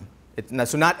drum.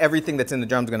 So not everything that's in the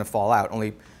drum is going to fall out,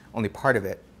 only part of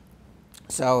it.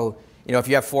 So You know, if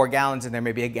you have 4 gallons in there,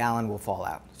 maybe a gallon will fall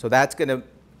out. So that's going to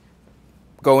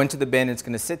go into the bin. It's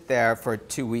going to sit there for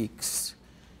 2 weeks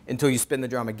until you spin the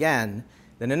drum again.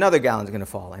 Then another gallon is going to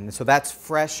fall in. So that's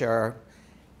fresher.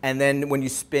 And then when you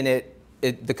spin it,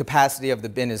 the capacity of the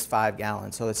bin is 5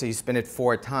 gallons. So let's say you spin it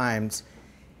 4 times,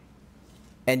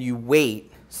 and you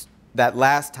wait that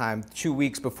last time 2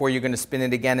 weeks before you're going to spin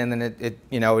it again, and then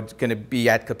it's going to be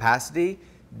at capacity.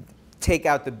 Take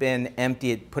out the bin, empty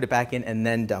it, put it back in, and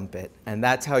then dump it. And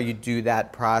that's how you do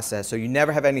that process. So you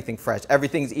never have anything fresh.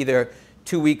 Everything's either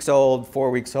 2 weeks old,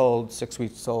 4 weeks old, 6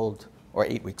 weeks old, or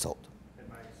 8 weeks old. And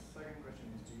my second question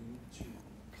is, do you need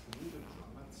to clean the drum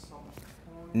at some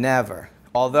point? Never.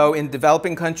 Although in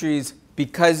developing countries,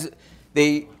 because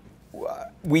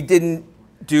we didn't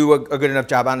do a good enough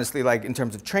job, honestly, like in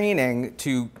terms of training,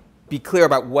 to be clear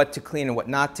about what to clean and what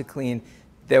not to clean.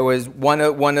 There was one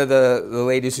of the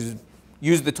ladies who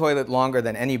used the toilet longer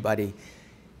than anybody.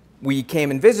 We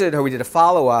came and visited her. We did a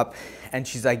follow-up, and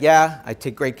she's like, "Yeah, I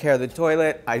take great care of the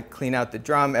toilet. I clean out the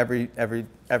drum every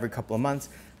couple of months."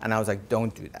 And I was like,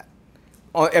 "Don't do that."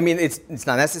 I mean, it's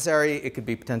not necessary. It could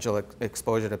be potential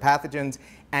exposure to pathogens,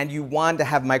 and you want to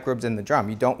have microbes in the drum.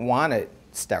 You don't want it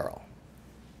sterile.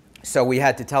 So we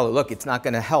had to tell her, "Look, it's not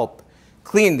going to help.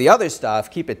 Clean the other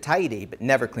stuff. Keep it tidy, but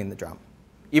never clean the drum."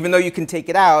 Even though you can take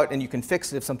it out and you can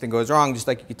fix it if something goes wrong, just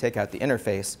like you could take out the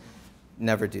interface,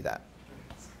 never do that.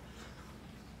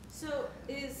 So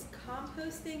is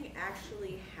composting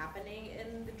actually happening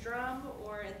in the drum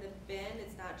or in the bin?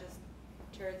 It's not just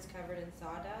turds covered in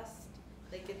sawdust?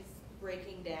 Like it's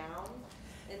breaking down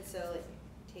and so it's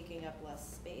taking up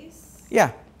less space?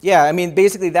 Yeah, yeah. I mean,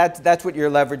 basically that's what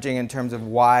you're leveraging in terms of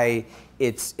why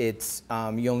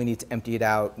you only need to empty it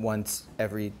out once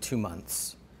every 2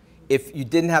 months. If you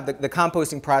didn't have the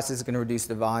composting process is going to reduce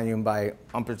the volume by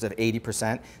upwards of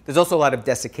 80%. There's also a lot of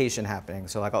desiccation happening.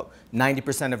 So like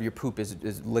 90% of your poop is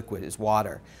liquid, is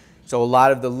water. So a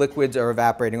lot of the liquids are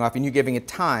evaporating off, and you're giving it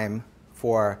time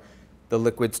for the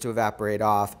liquids to evaporate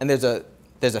off. And there's a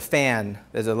fan,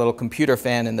 there's a little computer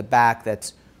fan in the back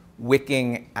that's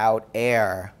wicking out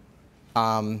air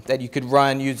that you could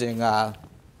run using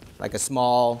like a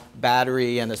small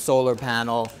battery and a solar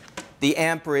panel. The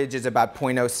amperage is about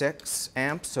 0.06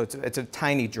 amps, so it's a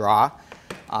tiny draw.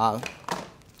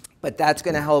 But that's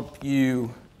going to help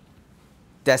you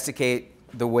desiccate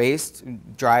the waste,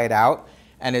 dry it out,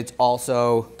 and it's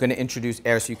also going to introduce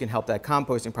air so you can help that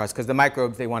composting process. Because the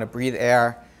microbes, they want to breathe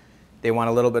air, they want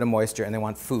a little bit of moisture, and they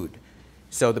want food.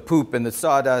 So the poop and the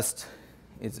sawdust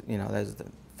is, there's the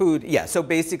food. Yeah, so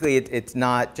basically it's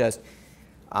not just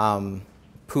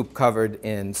poop covered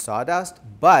in sawdust,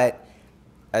 but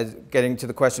as getting to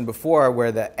the question before where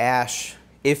the ash,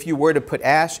 if you were to put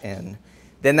ash in,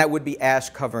 then that would be ash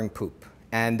covering poop.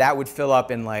 And that would fill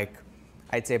up in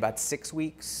I'd say about 6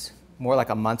 weeks, more like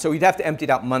a month. So you'd have to empty it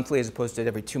out monthly as opposed to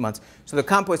every 2 months. So the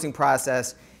composting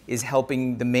process is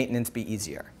helping the maintenance be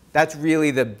easier. That's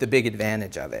really the big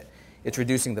advantage of it. It's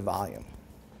reducing the volume.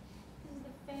 Is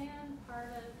the fan part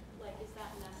of, is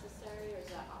that necessary or is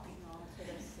that optional to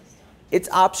this system? It's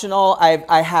optional.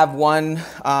 I have one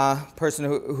person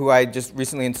who I just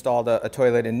recently installed a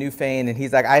toilet in Newfane, and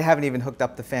he's like, "I haven't even hooked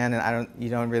up the fan, and you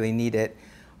don't really need it."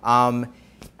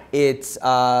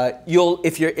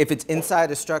 If it's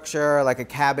inside a structure like a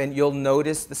cabin, you'll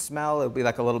notice the smell. It'll be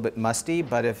like a little bit musty,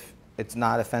 but if it's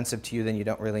not offensive to you, then you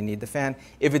don't really need the fan.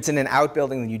 If it's in an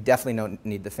outbuilding, then you definitely don't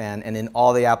need the fan. And in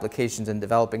all the applications in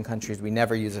developing countries, we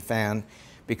never use a fan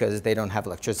because they don't have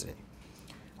electricity.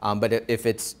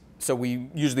 So we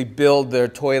usually build their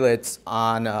toilets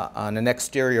on an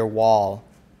exterior wall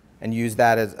and use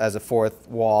that as a fourth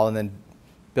wall, and then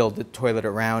build the toilet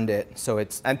around it.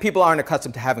 And people aren't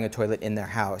accustomed to having a toilet in their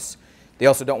house. They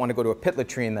also don't want to go to a pit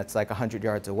latrine that's like 100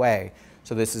 yards away.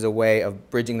 So this is a way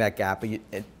of bridging that gap. But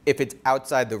if it's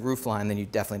outside the roof line, then you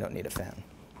definitely don't need a fan.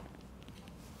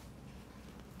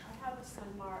 I have a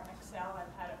Sunmar XL.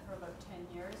 I've had it for about 10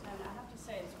 years, and I have to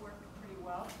say it's worked pretty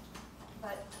well.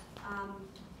 But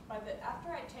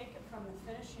after I take it from the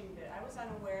finishing bit, I was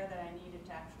unaware that I needed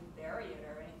to actually bury it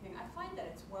or anything. I find that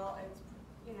it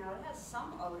has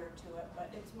some odor to it, but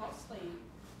it's mostly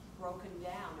broken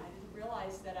down. I didn't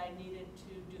realize that I needed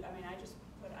to do. I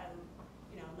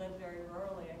live very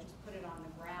rurally. I just put it on the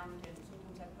ground, and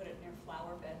sometimes I put it near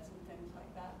flower beds and things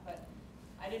like that. But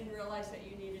I didn't realize that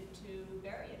you needed to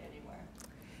bury it anywhere.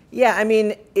 Yeah, I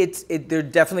mean, there are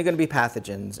definitely going to be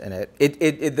pathogens in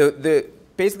it.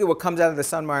 Basically, what comes out of the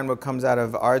Sunmar and what comes out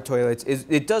of our toilets is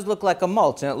it does look like a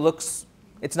mulch, and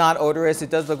it's not odorous. It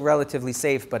does look relatively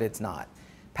safe, but it's not.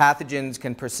 Pathogens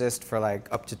can persist for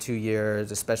up to 2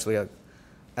 years, especially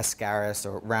a ascaris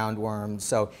or roundworms.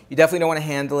 So you definitely don't want to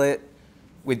handle it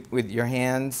with your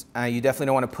hands. You definitely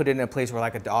don't want to put it in a place where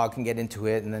like a dog can get into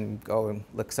it and then go and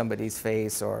lick somebody's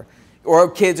face, or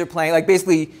kids are playing. Like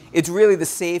basically, it's really the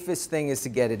safest thing is to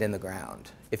get it in the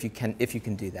ground if you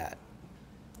can do that.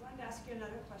 I wanted to ask you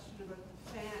another question about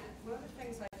the fan. One of the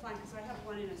things I find, because I have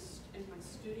one in my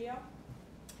studio,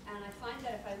 and I find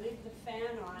that if I leave the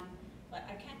fan on, like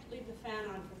I can't leave the fan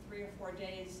on for 3 or 4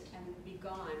 days and be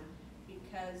gone,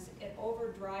 because it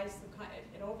over dries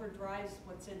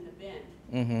what's in the bin.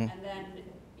 Mm-hmm. And then,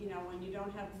 you know, when you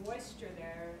don't have moisture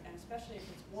there, and especially if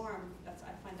it's warm, I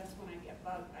find that's when I get the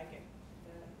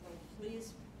little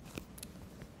fleas,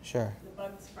 Sure. the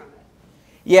bugs from it.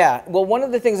 Yeah, well, one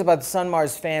of the things about the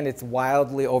SunMars fan, it's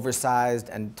wildly oversized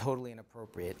and totally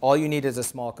inappropriate. All you need is a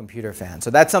small computer fan. So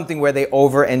that's something where they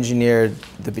over-engineered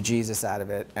the bejesus out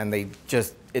of it, and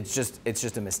it's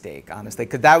just a mistake, honestly.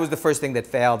 Because that was the first thing that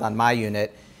failed on my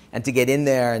unit, and to get in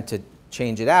there and to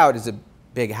change it out is a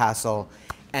big hassle,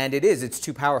 and it's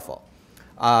too powerful.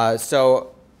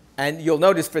 And you'll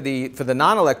notice for the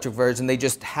non-electric version, they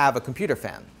just have a computer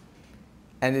fan.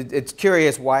 And it's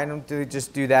curious, why don't they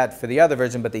just do that for the other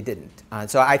version, but they didn't.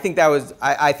 So I think that was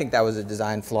a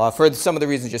design flaw for some of the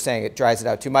reasons you're saying. It dries it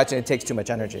out too much and it takes too much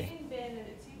energy. The heating bin, and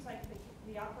it seems like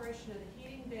the operation of the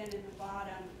heating bin in the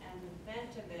bottom and the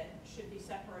vent of it should be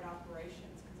separate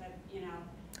operations, because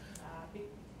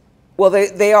Well,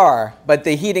 they are, but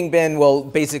the heating bin will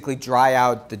basically dry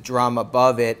out the drum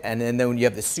above it, and then when you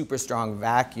have the super strong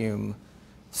vacuum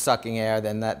sucking air,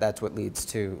 then that's what leads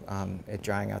to it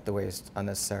drying out the waste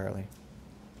unnecessarily.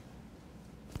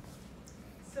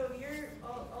 So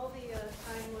all the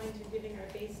timelines you're giving are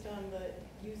based on the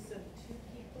use of 2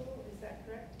 people, is that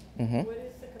correct? Mm-hmm. What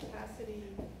is the capacity,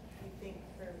 you think,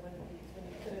 for one of these,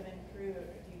 when you put them in crew, or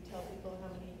do you tell people how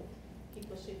many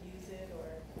people should use it, or?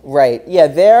 Right, yeah,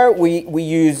 there we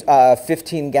use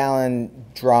 15-gallon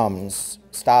drums,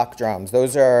 stock drums.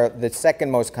 Those are the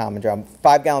second most common drum.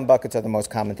 5-gallon buckets are the most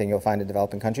common thing you'll find in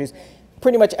developing countries.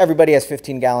 Pretty much everybody has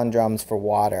 15-gallon drums for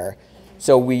water.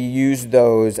 So we use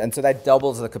those, and so that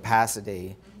doubles the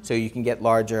capacity, so you can get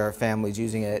larger families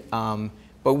using it.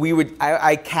 But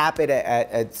I cap it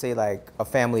at say like a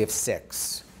family of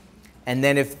 6. And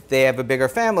then if they have a bigger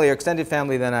family or extended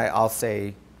family, then I'll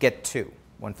say get 2.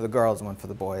 One for the girls and one for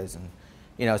the boys.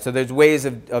 And, so there's ways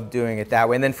of doing it that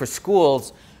way. And then for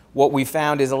schools, what we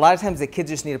found is a lot of times the kids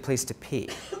just need a place to pee.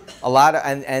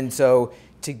 So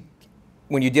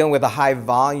when you're dealing with a high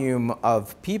volume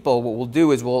of people, what we'll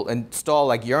do is we'll install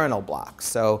like urinal blocks.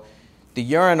 So the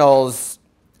urinals,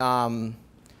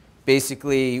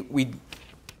 basically we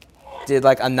did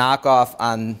like a knockoff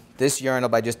on this urinal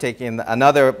by just taking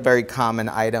another very common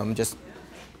item,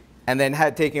 and then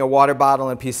taking a water bottle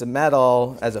and a piece of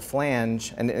metal as a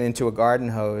flange and into a garden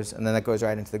hose, and then that goes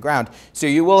right into the ground. So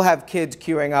you will have kids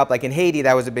queuing up. Like in Haiti,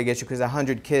 that was a big issue because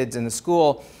 100 kids in the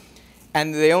school,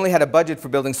 and they only had a budget for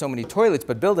building so many toilets,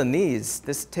 but building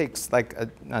this takes like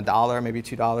 $1, maybe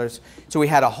 $2. So we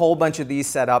had a whole bunch of these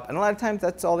set up, and a lot of times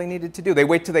that's all they needed to do. They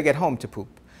wait till they get home to poop.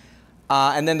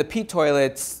 And then the pee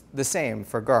toilets, the same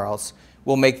for girls.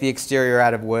 We'll make the exterior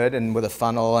out of wood and with a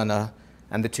funnel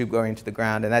and the tube going into the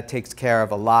ground, and that takes care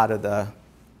of a lot of the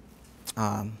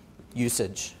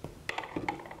usage.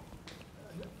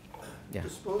 Yeah.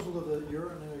 Disposal of the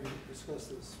urine, I know you discussed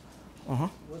this. Uh-huh.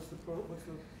 What's the plan?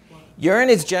 Urine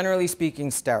is generally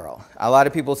speaking sterile. A lot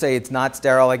of people say it's not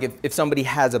sterile. Like if somebody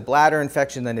has a bladder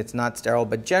infection, then it's not sterile.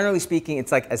 But generally speaking,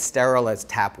 it's like as sterile as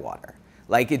tap water.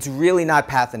 Like it's really not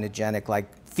pathogenous.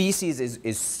 Like feces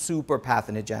is super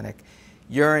pathogenous.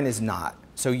 Urine is not.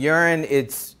 So urine,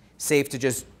 it's safe to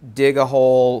just dig a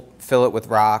hole, fill it with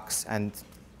rocks, and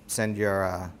send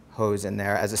your hose in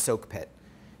there as a soak pit.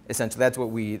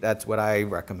 Essentially, that's what I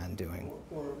recommend doing.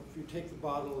 Or if you take the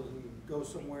bottle and go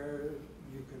somewhere,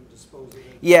 you can dispose of it.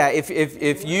 Yeah,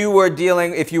 if you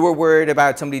were worried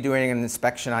about somebody doing an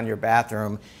inspection on your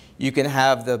bathroom, you can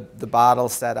have the bottle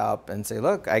set up and say,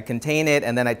 look, I contain it,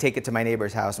 and then I take it to my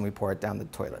neighbor's house and we pour it down the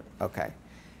toilet. Okay.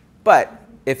 But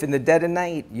if in the dead of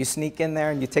night you sneak in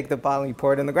there and you take the bottle and you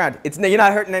pour it in the ground, you're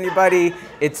not hurting anybody.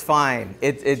 It's fine.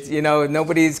 It's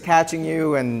nobody's catching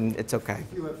you, and it's okay.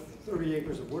 If you have 30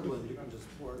 acres of woodland, you can just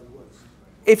pour it in the woods.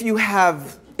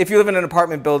 If you live in an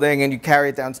apartment building and you carry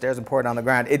it downstairs and pour it on the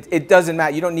ground, it doesn't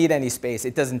matter. You don't need any space.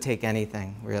 It doesn't take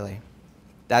anything, really.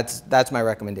 That's my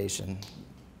recommendation.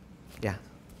 Yeah.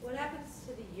 What happens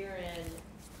to the urine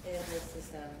in the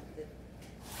system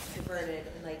that's diverted,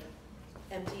 and like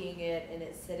emptying it and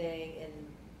it's sitting, and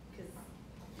because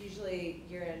usually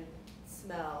urine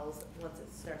smells once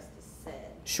it starts to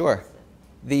sit. Sure.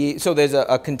 So there's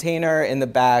a container in the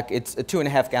back. It's a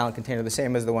 2.5-gallon container, the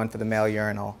same as the one for the male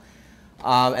urinal.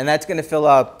 And that's going to fill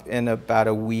up in about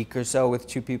a week or so with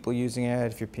 2 people using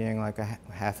it, if you're peeing like a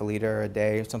half a liter a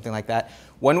day or something like that.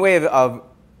 One way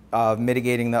of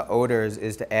mitigating the odors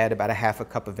is to add about a half a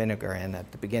cup of vinegar in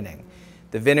at the beginning.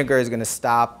 The vinegar is going to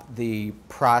stop the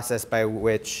process by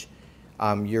which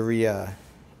urea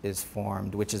is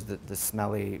formed, which is the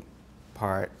smelly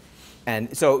part.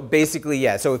 And so basically,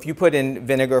 yeah, so if you put in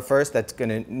vinegar first, that's going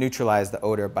to neutralize the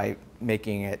odor by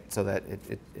making it so that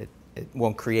it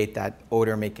won't create that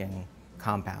odor-making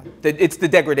compound. It's the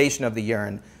degradation of the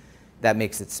urine that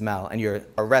makes it smell, and you're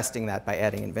arresting that by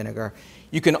adding in vinegar.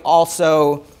 You can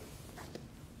also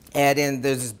add in,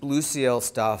 there's this Blue Seal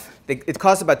stuff. It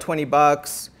costs about 20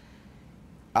 bucks.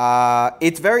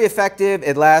 It's very effective.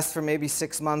 It lasts for maybe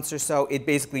 6 months or so.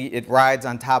 It rides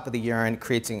on top of the urine,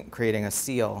 creating a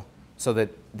seal so that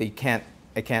it can't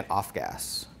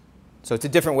off-gas. So it's a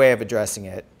different way of addressing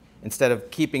it. Instead of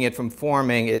keeping it from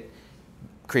forming, it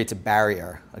creates a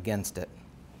barrier against it.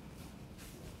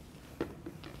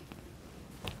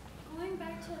 Going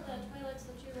back to the toilets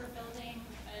that you were building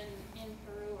in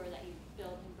Peru, or that you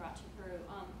built and brought to Peru,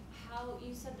 how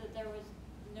you said that there was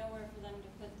nowhere for them to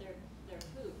put their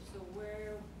poop. So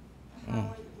where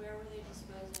were they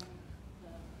disposing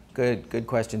the? Good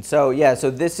question. So yeah,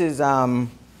 so this is and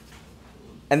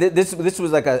this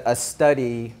was like a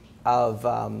study of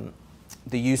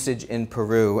the usage in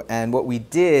Peru. And what we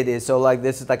did is, so like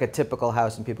this is like a typical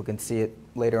house, and people can see it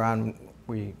later on.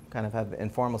 We kind of have the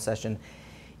informal session.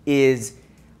 Is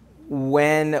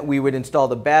when we would install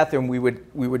the bathroom, we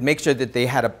would make sure that they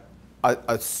had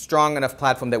a strong enough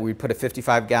platform that we'd put a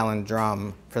 55-gallon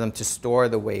drum for them to store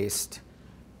the waste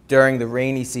during the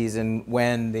rainy season,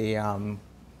 when the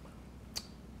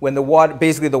water,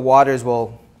 basically the waters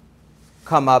will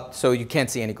come up so you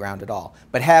can't see any ground at all.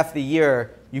 But half the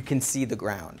year you can see the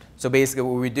ground. So basically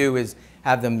what we do is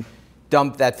have them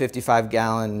dump that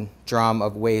 55-gallon drum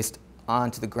of waste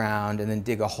onto the ground and then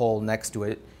dig a hole next to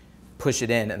it, push it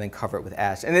in, and then cover it with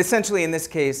ash. And essentially in this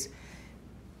case,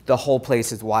 the whole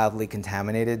place is wildly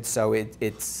contaminated. So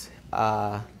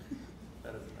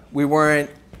we weren't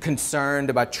concerned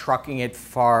about trucking it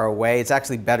far away. It's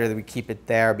actually better that we keep it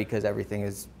there because everything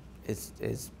is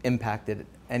impacted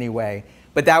anyway.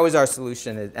 But that was our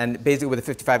solution. And basically with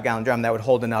a 55-gallon drum, that would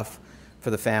hold enough for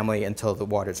the family until the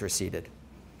waters receded.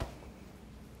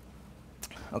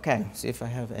 Okay, see if I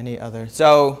have any other.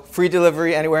 So free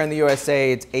delivery anywhere in the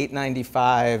USA, it's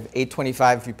 $8.95,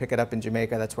 $8.25 if you pick it up in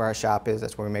Jamaica. That's where our shop is.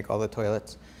 That's where we make all the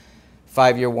toilets.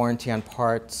 5-year warranty on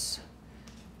parts.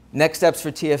 Next steps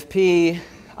for TFP.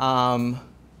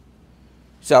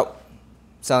 So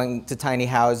selling to tiny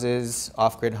houses,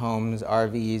 off-grid homes,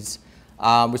 RVs.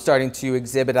 We're starting to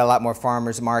exhibit at a lot more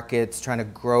farmers markets, trying to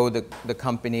grow the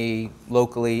company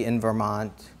locally in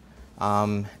Vermont,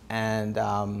 and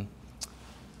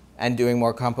doing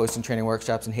more composting training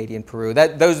workshops in Haiti and Peru.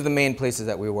 Those are the main places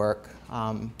that we work,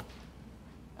 and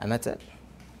that's it.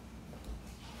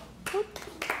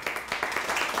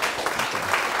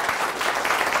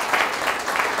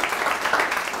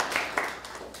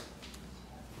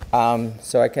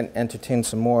 So I can entertain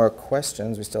some more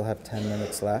questions. We still have 10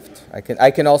 minutes left. I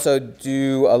can also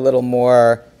do a little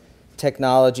more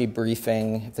technology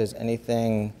briefing if there's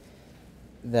anything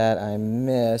that I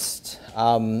missed.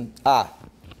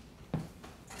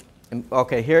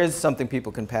 Okay, here's something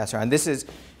people can pass around. This is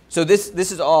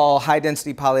all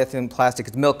high-density polyethylene plastic.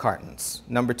 It's milk cartons,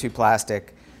 number 2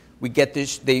 plastic. We get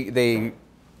this.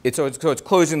 So it's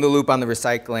closing the loop on the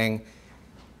recycling.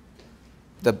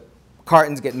 The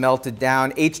cartons get melted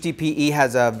down. HDPE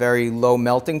has a very low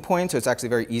melting point, so it's actually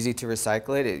very easy to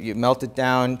recycle it. You melt it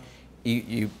down.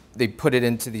 They put it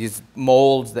into these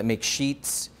molds that make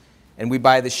sheets, and we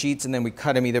buy the sheets and then we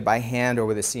cut them either by hand or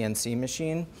with a CNC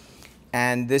machine.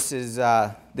 And this is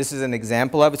an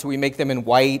example of it. So we make them in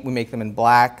white, we make them in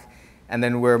black, and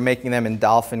then we're making them in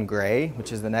dolphin gray,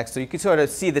 which is the next. So you can sort of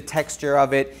see the texture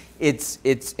of it. It's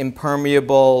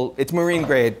impermeable. It's marine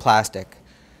grade plastic.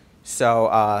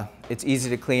 So it's easy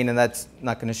to clean, and that's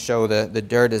not going to show the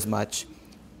dirt as much.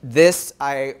 This,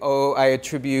 I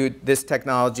attribute this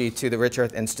technology to the Rich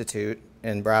Earth Institute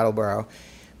in Brattleboro.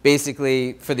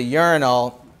 Basically, for the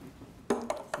urinal,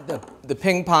 the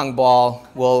ping pong ball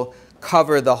will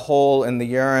cover the hole in the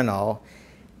urinal,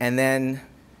 and then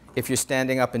if you're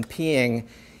standing up and peeing,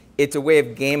 it's a way of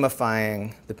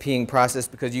gamifying the peeing process,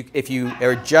 because if you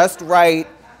are just right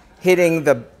hitting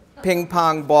the ping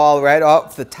pong ball right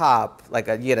off the top, you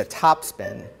get a top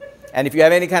spin. And if you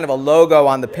have any kind of a logo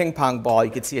on the ping pong ball,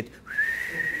 you can see it.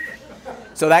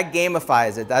 So that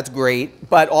gamifies it. That's great.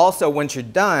 But also, once you're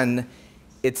done,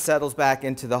 it settles back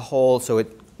into the hole, so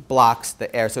it blocks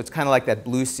the air. So it's kind of like that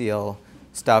Blue Seal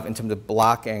stuff in terms of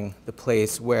blocking the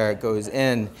place where it goes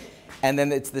in. And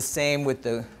then it's the same with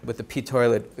the pee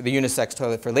toilet, the unisex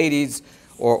toilet for ladies,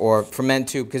 or for men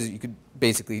too, because you could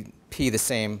basically pee the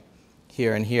same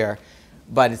here and here.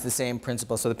 But it's the same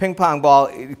principle. So the ping pong ball,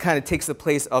 it kind of takes the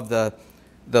place of the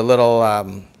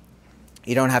little,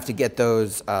 you don't have to get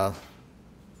those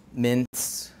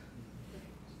mints,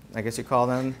 I guess you call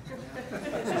them.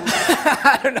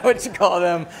 I don't know what you call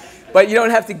them. But you don't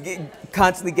have to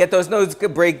constantly get those. Those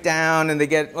could break down and they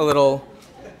get a little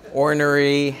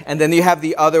ornery. And then you have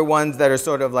the other ones that are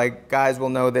sort of like, guys will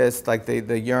know this, like the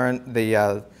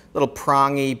little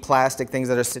prongy plastic things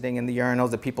that are sitting in the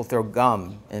urinals that people throw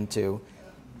gum into.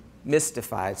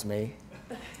 Mystifies me.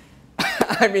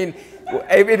 I mean,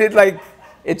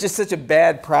 it's just such a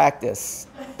bad practice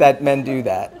that men do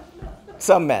that.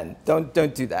 Some men don't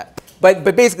do that. But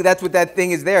basically, that's what that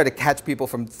thing is there, to catch people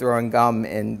from throwing gum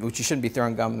in, which you shouldn't be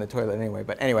throwing gum in the toilet anyway.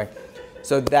 But anyway,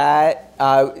 so that,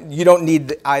 you don't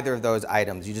need either of those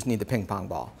items. You just need the ping pong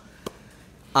ball.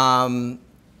 Sorry?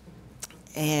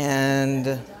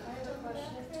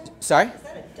 Is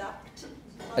that a duct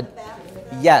on the back of the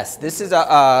Yes, this is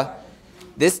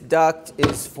this duct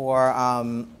is for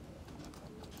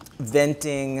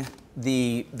venting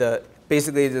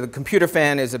basically the computer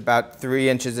fan is about 3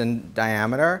 inches in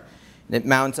diameter, and it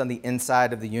mounts on the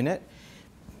inside of the unit.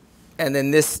 And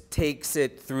then this takes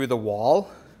it through the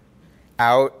wall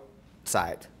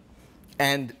outside.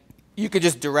 And you could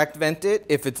just direct vent it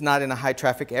if it's not in a high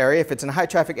traffic area. If it's in a high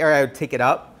traffic area, I would take it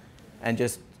up and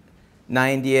just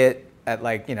 90 it at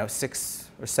 6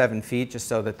 or 7 feet, just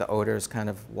so that the odors kind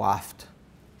of waft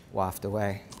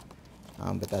away.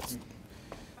 But that's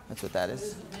what that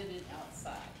is.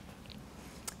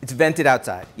 It's vented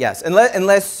outside, yes.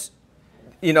 Unless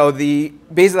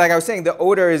basically, like I was saying, the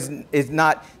odor is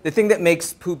not, the thing that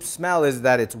makes poop smell is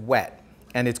that it's wet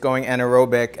and it's going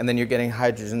anaerobic, and then you're getting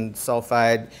hydrogen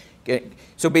sulfide.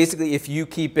 So basically, if you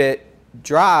keep it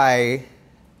dry,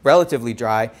 relatively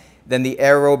dry, then the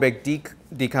aerobic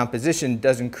decomposition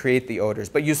doesn't create the odors.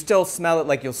 But you still smell it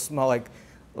like you'll smell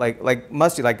like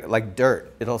musty, like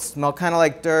dirt. It'll smell kind of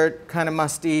like dirt, kind of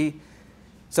musty.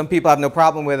 Some people have no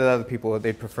problem with it. Other people,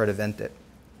 they'd prefer to vent it.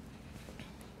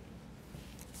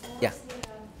 Yeah. What's the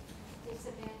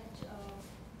disadvantage of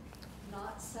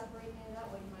not separating it out?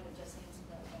 Well, you might have just answered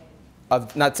that way.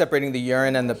 Of not separating the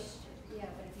urine and the... Yeah,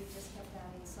 but if you just kept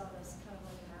adding sawdust, kind of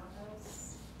like an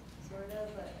outhouse, sort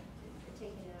of, but you're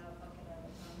taking it out a bucket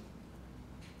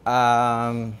at a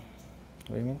time.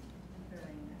 What do you mean?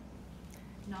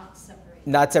 Not separating.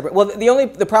 Not separate. Well,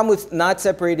 the problem with not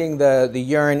separating the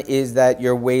urine is that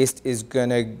your waste is going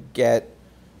to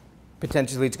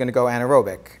potentially it's going to go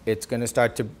anaerobic. It's going to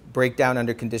start to break down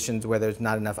under conditions where there's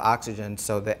not enough oxygen,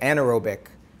 so the anaerobic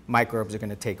microbes are going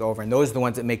to take over, and those are the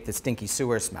ones that make the stinky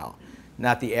sewer smell,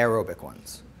 not the aerobic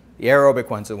ones. The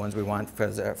aerobic ones are the ones we want for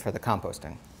the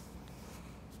composting.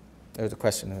 There's a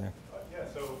question there. Yeah,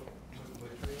 so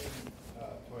with latrine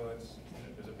toilets,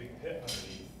 there's a big pit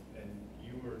underneath, and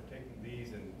you were taking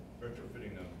these and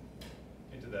retrofitting them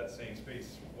into that same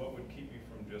space. What would keep you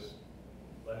from just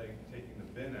taking the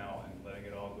bin out and letting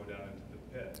it all go down into the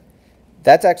pit?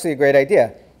 That's actually a great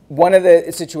idea. One of the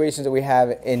situations that we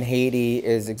have in Haiti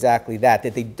is exactly that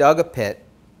they dug a pit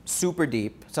super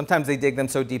deep. Sometimes they dig them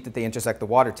so deep that they intersect the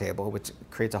water table, which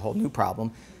creates a whole new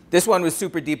problem. This one was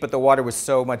super deep, but the water was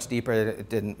so much deeper that it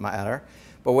didn't matter.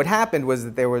 But what happened was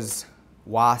that there was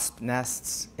wasp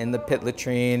nests in the pit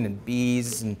latrine and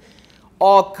bees and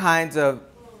all kinds of,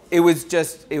 it was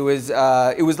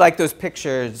like those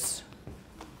pictures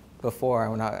before.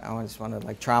 I just want to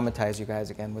traumatize you guys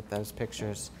again with those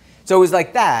pictures. So it was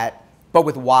like that, but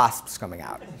with wasps coming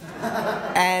out.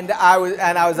 and I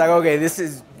was like, okay, this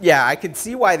is, yeah, I could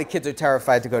see why the kids are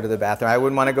terrified to go to the bathroom. I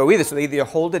wouldn't want to go either. So they either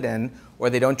hold it in or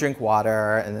they don't drink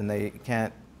water and then they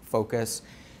can't focus.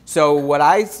 So what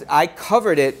I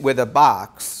covered it with a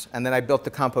box, and then I built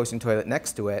the composting toilet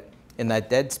next to it in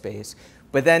that dead space.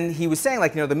 But then he was saying,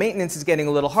 the maintenance is getting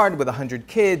a little hard with 100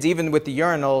 kids, even with the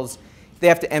urinals. They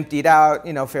have to empty it out,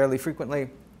 fairly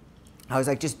frequently. I was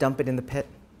like, just dump it in the pit.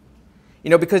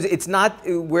 Because it's not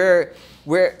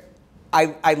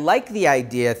I like the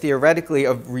idea theoretically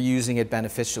of reusing it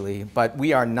beneficially, but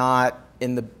we are not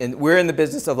we're in the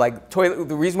business of toilet.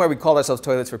 The reason why we called ourselves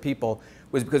Toilets for People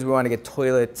was because we want to get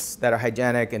toilets that are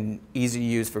hygienic and easy to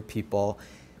use for people.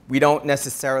 We don't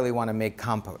necessarily want to make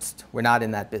compost. We're not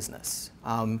in that business.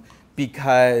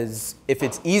 Because if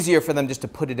it's easier for them just to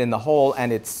put it in the hole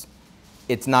and it's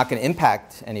not going to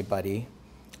impact anybody,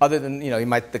 other than,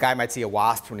 the guy might see a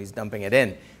wasp when he's dumping it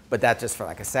in, but that's just for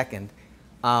like a second.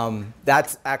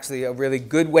 That's actually a really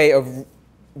good way of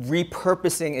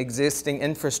repurposing existing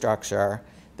infrastructure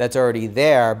that's already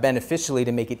there beneficially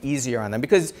to make it easier on them.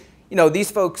 Because,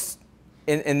 these folks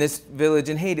in this village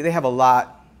in Haiti, they have a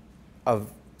lot of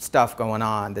stuff going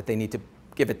on that they need to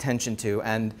give attention to,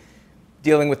 and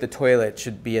dealing with the toilet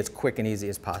should be as quick and easy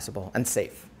as possible and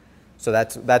safe. So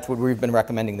that's what we've been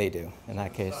recommending they do in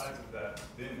that case. The size of that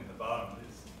bin in the bottom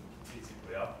is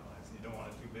basically optimized. You don't want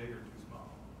it too big or too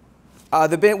small.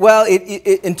 The bin, well,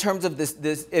 in terms of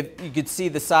this, if you could see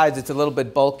the size, it's a little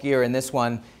bit bulkier in this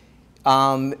one.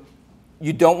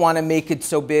 You don't want to make it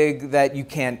so big that you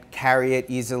can't carry it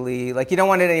easily. Like, you don't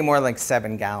want it any more like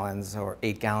 7 gallons or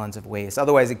 8 gallons of waste.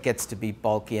 Otherwise, it gets to be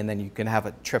bulky, and then you can have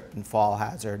a trip and fall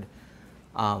hazard.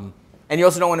 And you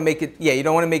also don't want to make it, you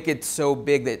don't want to make it so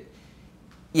big that,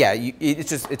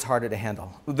 it's harder to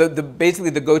handle. Basically,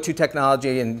 the go-to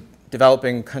technology in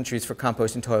developing countries for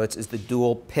composting toilets is the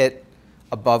dual pit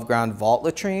above-ground vault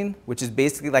latrine, which is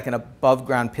basically like an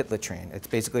above-ground pit latrine. It's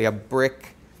basically a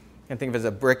brick, you can think of it as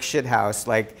a brick shit house,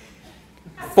 like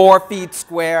 4 feet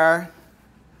square,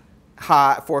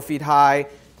 4 feet high,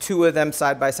 2 of them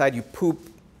side by side. You poop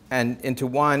into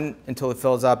one until it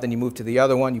fills up, then you move to the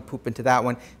other one, you poop into that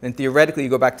one, then theoretically you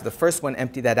go back to the first one,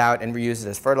 empty that out, and reuse it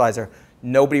as fertilizer.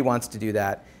 Nobody wants to do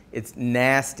that. It's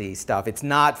nasty stuff. It's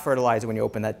not fertilizer when you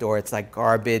open that door. It's like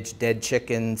garbage, dead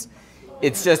chickens.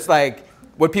 It's just like,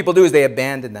 what people do is they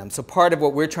abandon them. So part of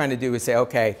what we're trying to do is say,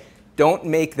 okay, don't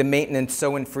make the maintenance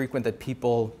so infrequent that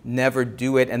people never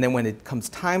do it, and then when it comes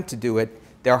time to do it,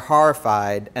 they're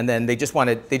horrified, and then they just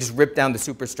rip down the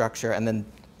superstructure and then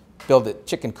build a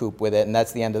chicken coop with it, and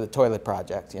that's the end of the toilet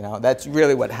project. That's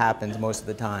really what happens most of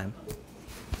the time.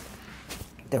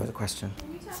 There was a question.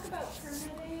 Can you talk about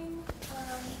permitting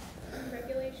and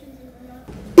regulations in Vermont?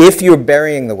 If you're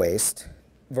burying the waste,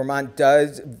 Vermont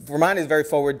is very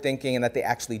forward thinking in that they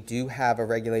actually do have a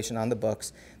regulation on the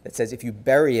books that says if you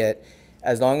bury it,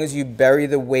 as long as you bury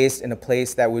the waste in a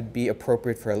place that would be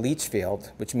appropriate for a leach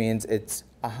field, which means it's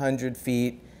 100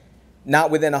 feet,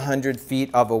 not within 100 feet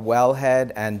of a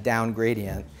wellhead and down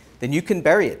gradient, then you can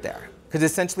bury it there. Because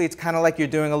essentially it's kind of like you're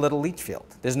doing a little leach field.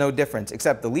 There's no difference,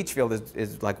 except the leach field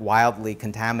is like wildly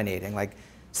contaminating. Like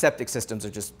septic systems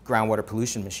are just groundwater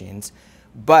pollution machines.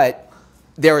 But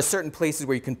there are certain places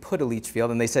where you can put a leach field,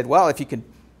 and they said, well, if you could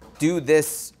do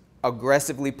this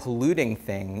aggressively polluting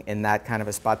thing in that kind of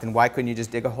a spot, then why couldn't you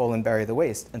just dig a hole and bury the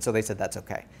waste? And so they said that's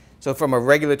okay. So from a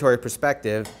regulatory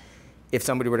perspective, if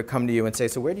somebody were to come to you and say,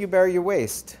 so where do you bury your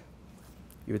waste?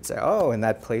 You would say, oh, in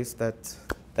that place that's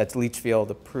leach field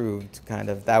approved, kind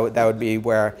of. That would be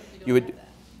where you would,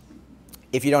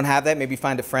 if you don't have that, maybe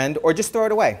find a friend or just throw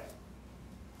it away.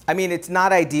 I mean, it's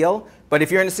not ideal, but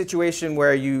if you're in a situation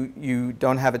where you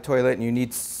don't have a toilet and you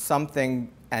need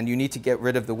something and you need to get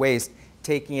rid of the waste,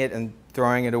 taking it and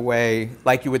throwing it away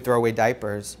like you would throw away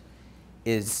diapers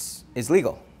is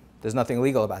legal. There's nothing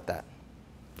illegal about that.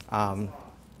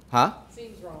 Huh?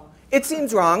 Seems wrong. It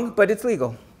seems wrong, but it's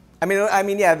legal. I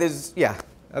mean, yeah,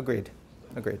 agreed.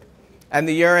 And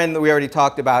the urine we already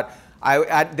talked about.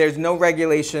 There's no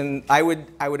regulation. I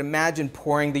would imagine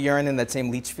pouring the urine in that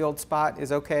same leach field spot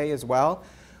is okay as well,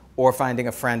 or finding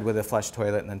a friend with a flush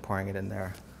toilet and then pouring it in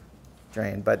their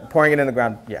drain. But pouring it in the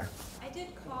ground, yeah. I did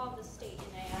call the state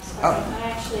and I asked them.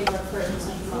 I actually work for the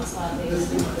Central Montserrat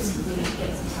Base and we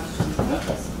get some questions about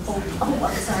this.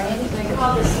 Sorry. I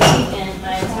called the state and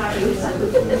I talked to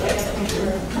them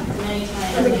many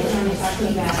times. Every time they talked to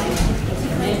me about it.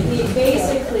 And he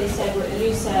basically said what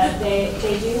you said.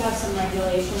 They do have some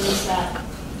regulations that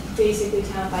basically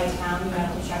town by town you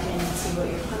have to check in and see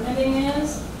what your permitting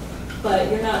is.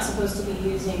 But you're not supposed to be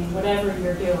using whatever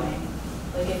you're doing.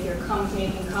 Like if you're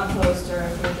making compost or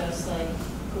if you're just like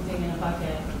pooping in a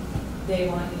bucket, they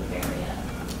want you to bury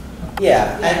it.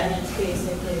 Yeah. And it's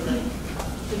basically like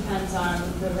depends on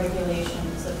the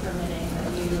regulations, the permitting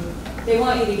that they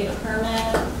want you to get a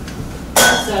permit.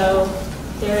 So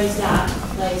there is that.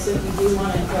 Like so if you do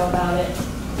want to go about it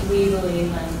legally,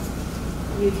 then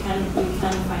you can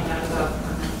find out about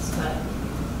permits, but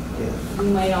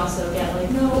you might also get like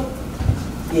no.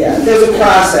 Yeah, there's a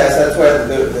process. That's where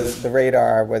the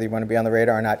radar, whether you want to be on the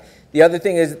radar or not. The other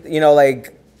thing is,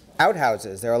 like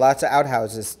outhouses. There are lots of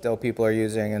outhouses still people are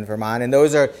using in Vermont, and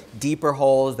those are deeper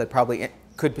holes that probably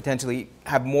could potentially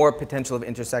have more potential of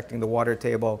intersecting the water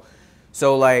table.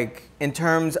 So like in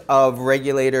terms of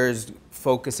regulators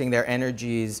focusing their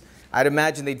energies, I'd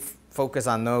imagine they'd focus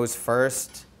on those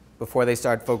first before they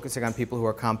start focusing on people who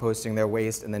are composting their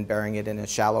waste and then burying it in a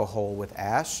shallow hole with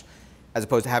ash, as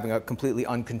opposed to having a completely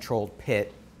uncontrolled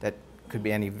pit that could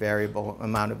be any variable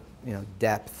amount of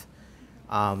depth.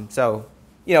 So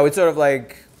it's sort of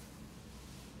like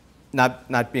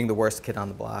not being the worst kid on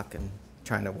the block and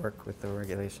trying to work with the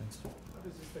regulations. How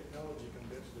does this technology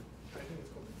compare to the, I think it's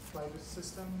called the Clivus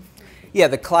system? Yeah,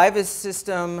 the Clivus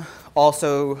system,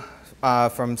 also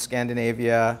from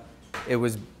Scandinavia. It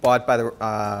was bought by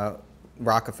the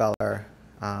Rockefeller.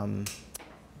 I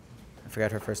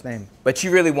forgot her first name. But she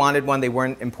really wanted one. They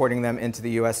weren't importing them into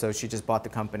the US, so she just bought the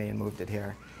company and moved it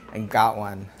here and got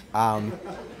one.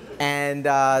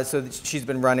 So she's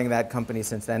been running that company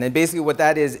since then. And basically what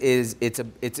that is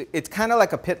it's kind of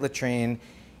like a pit latrine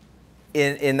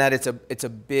in that it's a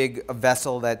big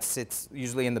vessel that sits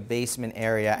usually in the basement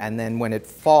area, and then when it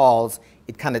falls,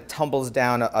 it kind of tumbles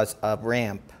down a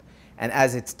ramp. And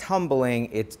as it's tumbling,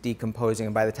 it's decomposing,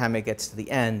 and by the time it gets to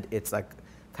the end, it's like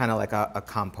kind of like a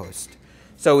compost.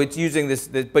 So it's using this,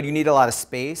 but you need a lot of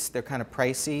space. They're kind of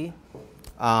pricey.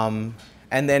 And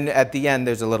then at the end,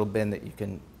 there's a little bin that you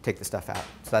can take the stuff out.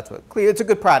 So that's what clear. It's a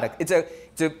good product. It's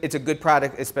a good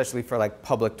product, especially for like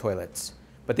public toilets.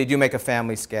 But they do make a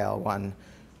family scale one.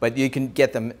 But you can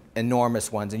get them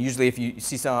enormous ones. And usually, if you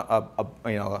see a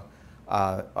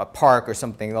park or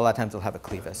something, a lot of times they'll have a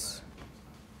Clivus.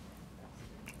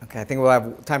 Okay, I think we'll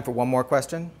have time for one more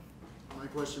question. My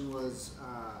question was,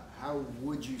 how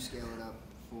would you scale it up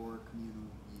for communal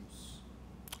use?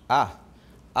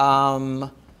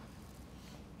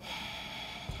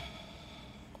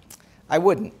 I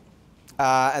wouldn't.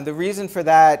 And the reason for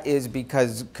that is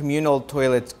because communal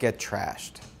toilets get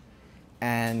trashed.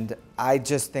 And I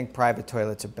just think private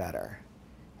toilets are better.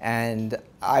 And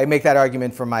I make that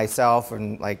argument for myself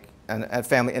and like a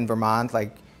family in Vermont.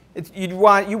 Like, you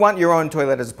want your own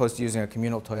toilet as opposed to using a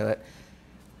communal toilet.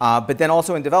 But then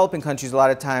also in developing countries, a lot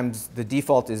of times the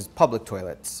default is public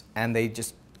toilets. And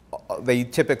they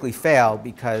typically fail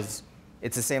because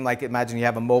it's the same like imagine you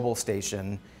have a mobile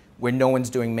station where no one's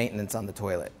doing maintenance on the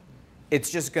toilet. It's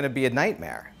just going to be a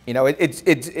nightmare.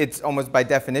 It's almost by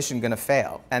definition going to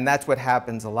fail. And that's what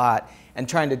happens a lot. And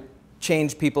trying to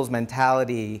change people's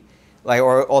mentality,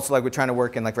 or also like we're trying to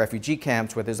work in like refugee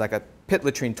camps where there's like a pit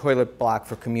latrine toilet block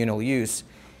for communal use.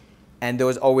 And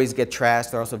those always get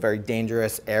trashed. They're also very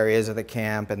dangerous areas of the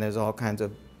camp, and there's all kinds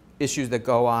of issues that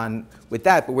go on with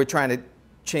that. But we're trying to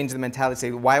change the mentality,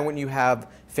 say, why wouldn't you have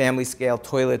family scale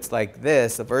toilets like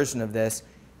this, a version of this,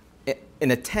 in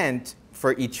a tent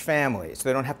for each family? So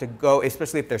they don't have to go,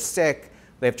 especially if they're sick,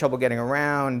 they have trouble getting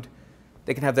around,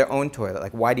 they can have their own toilet.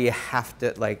 Like, why do you have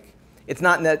to, like, it's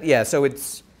not, yeah, so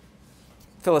it's,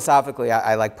 philosophically,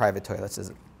 I like private toilets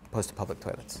as opposed to public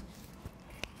toilets.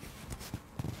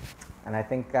 And I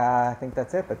think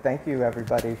that's it, but thank you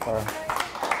everybody for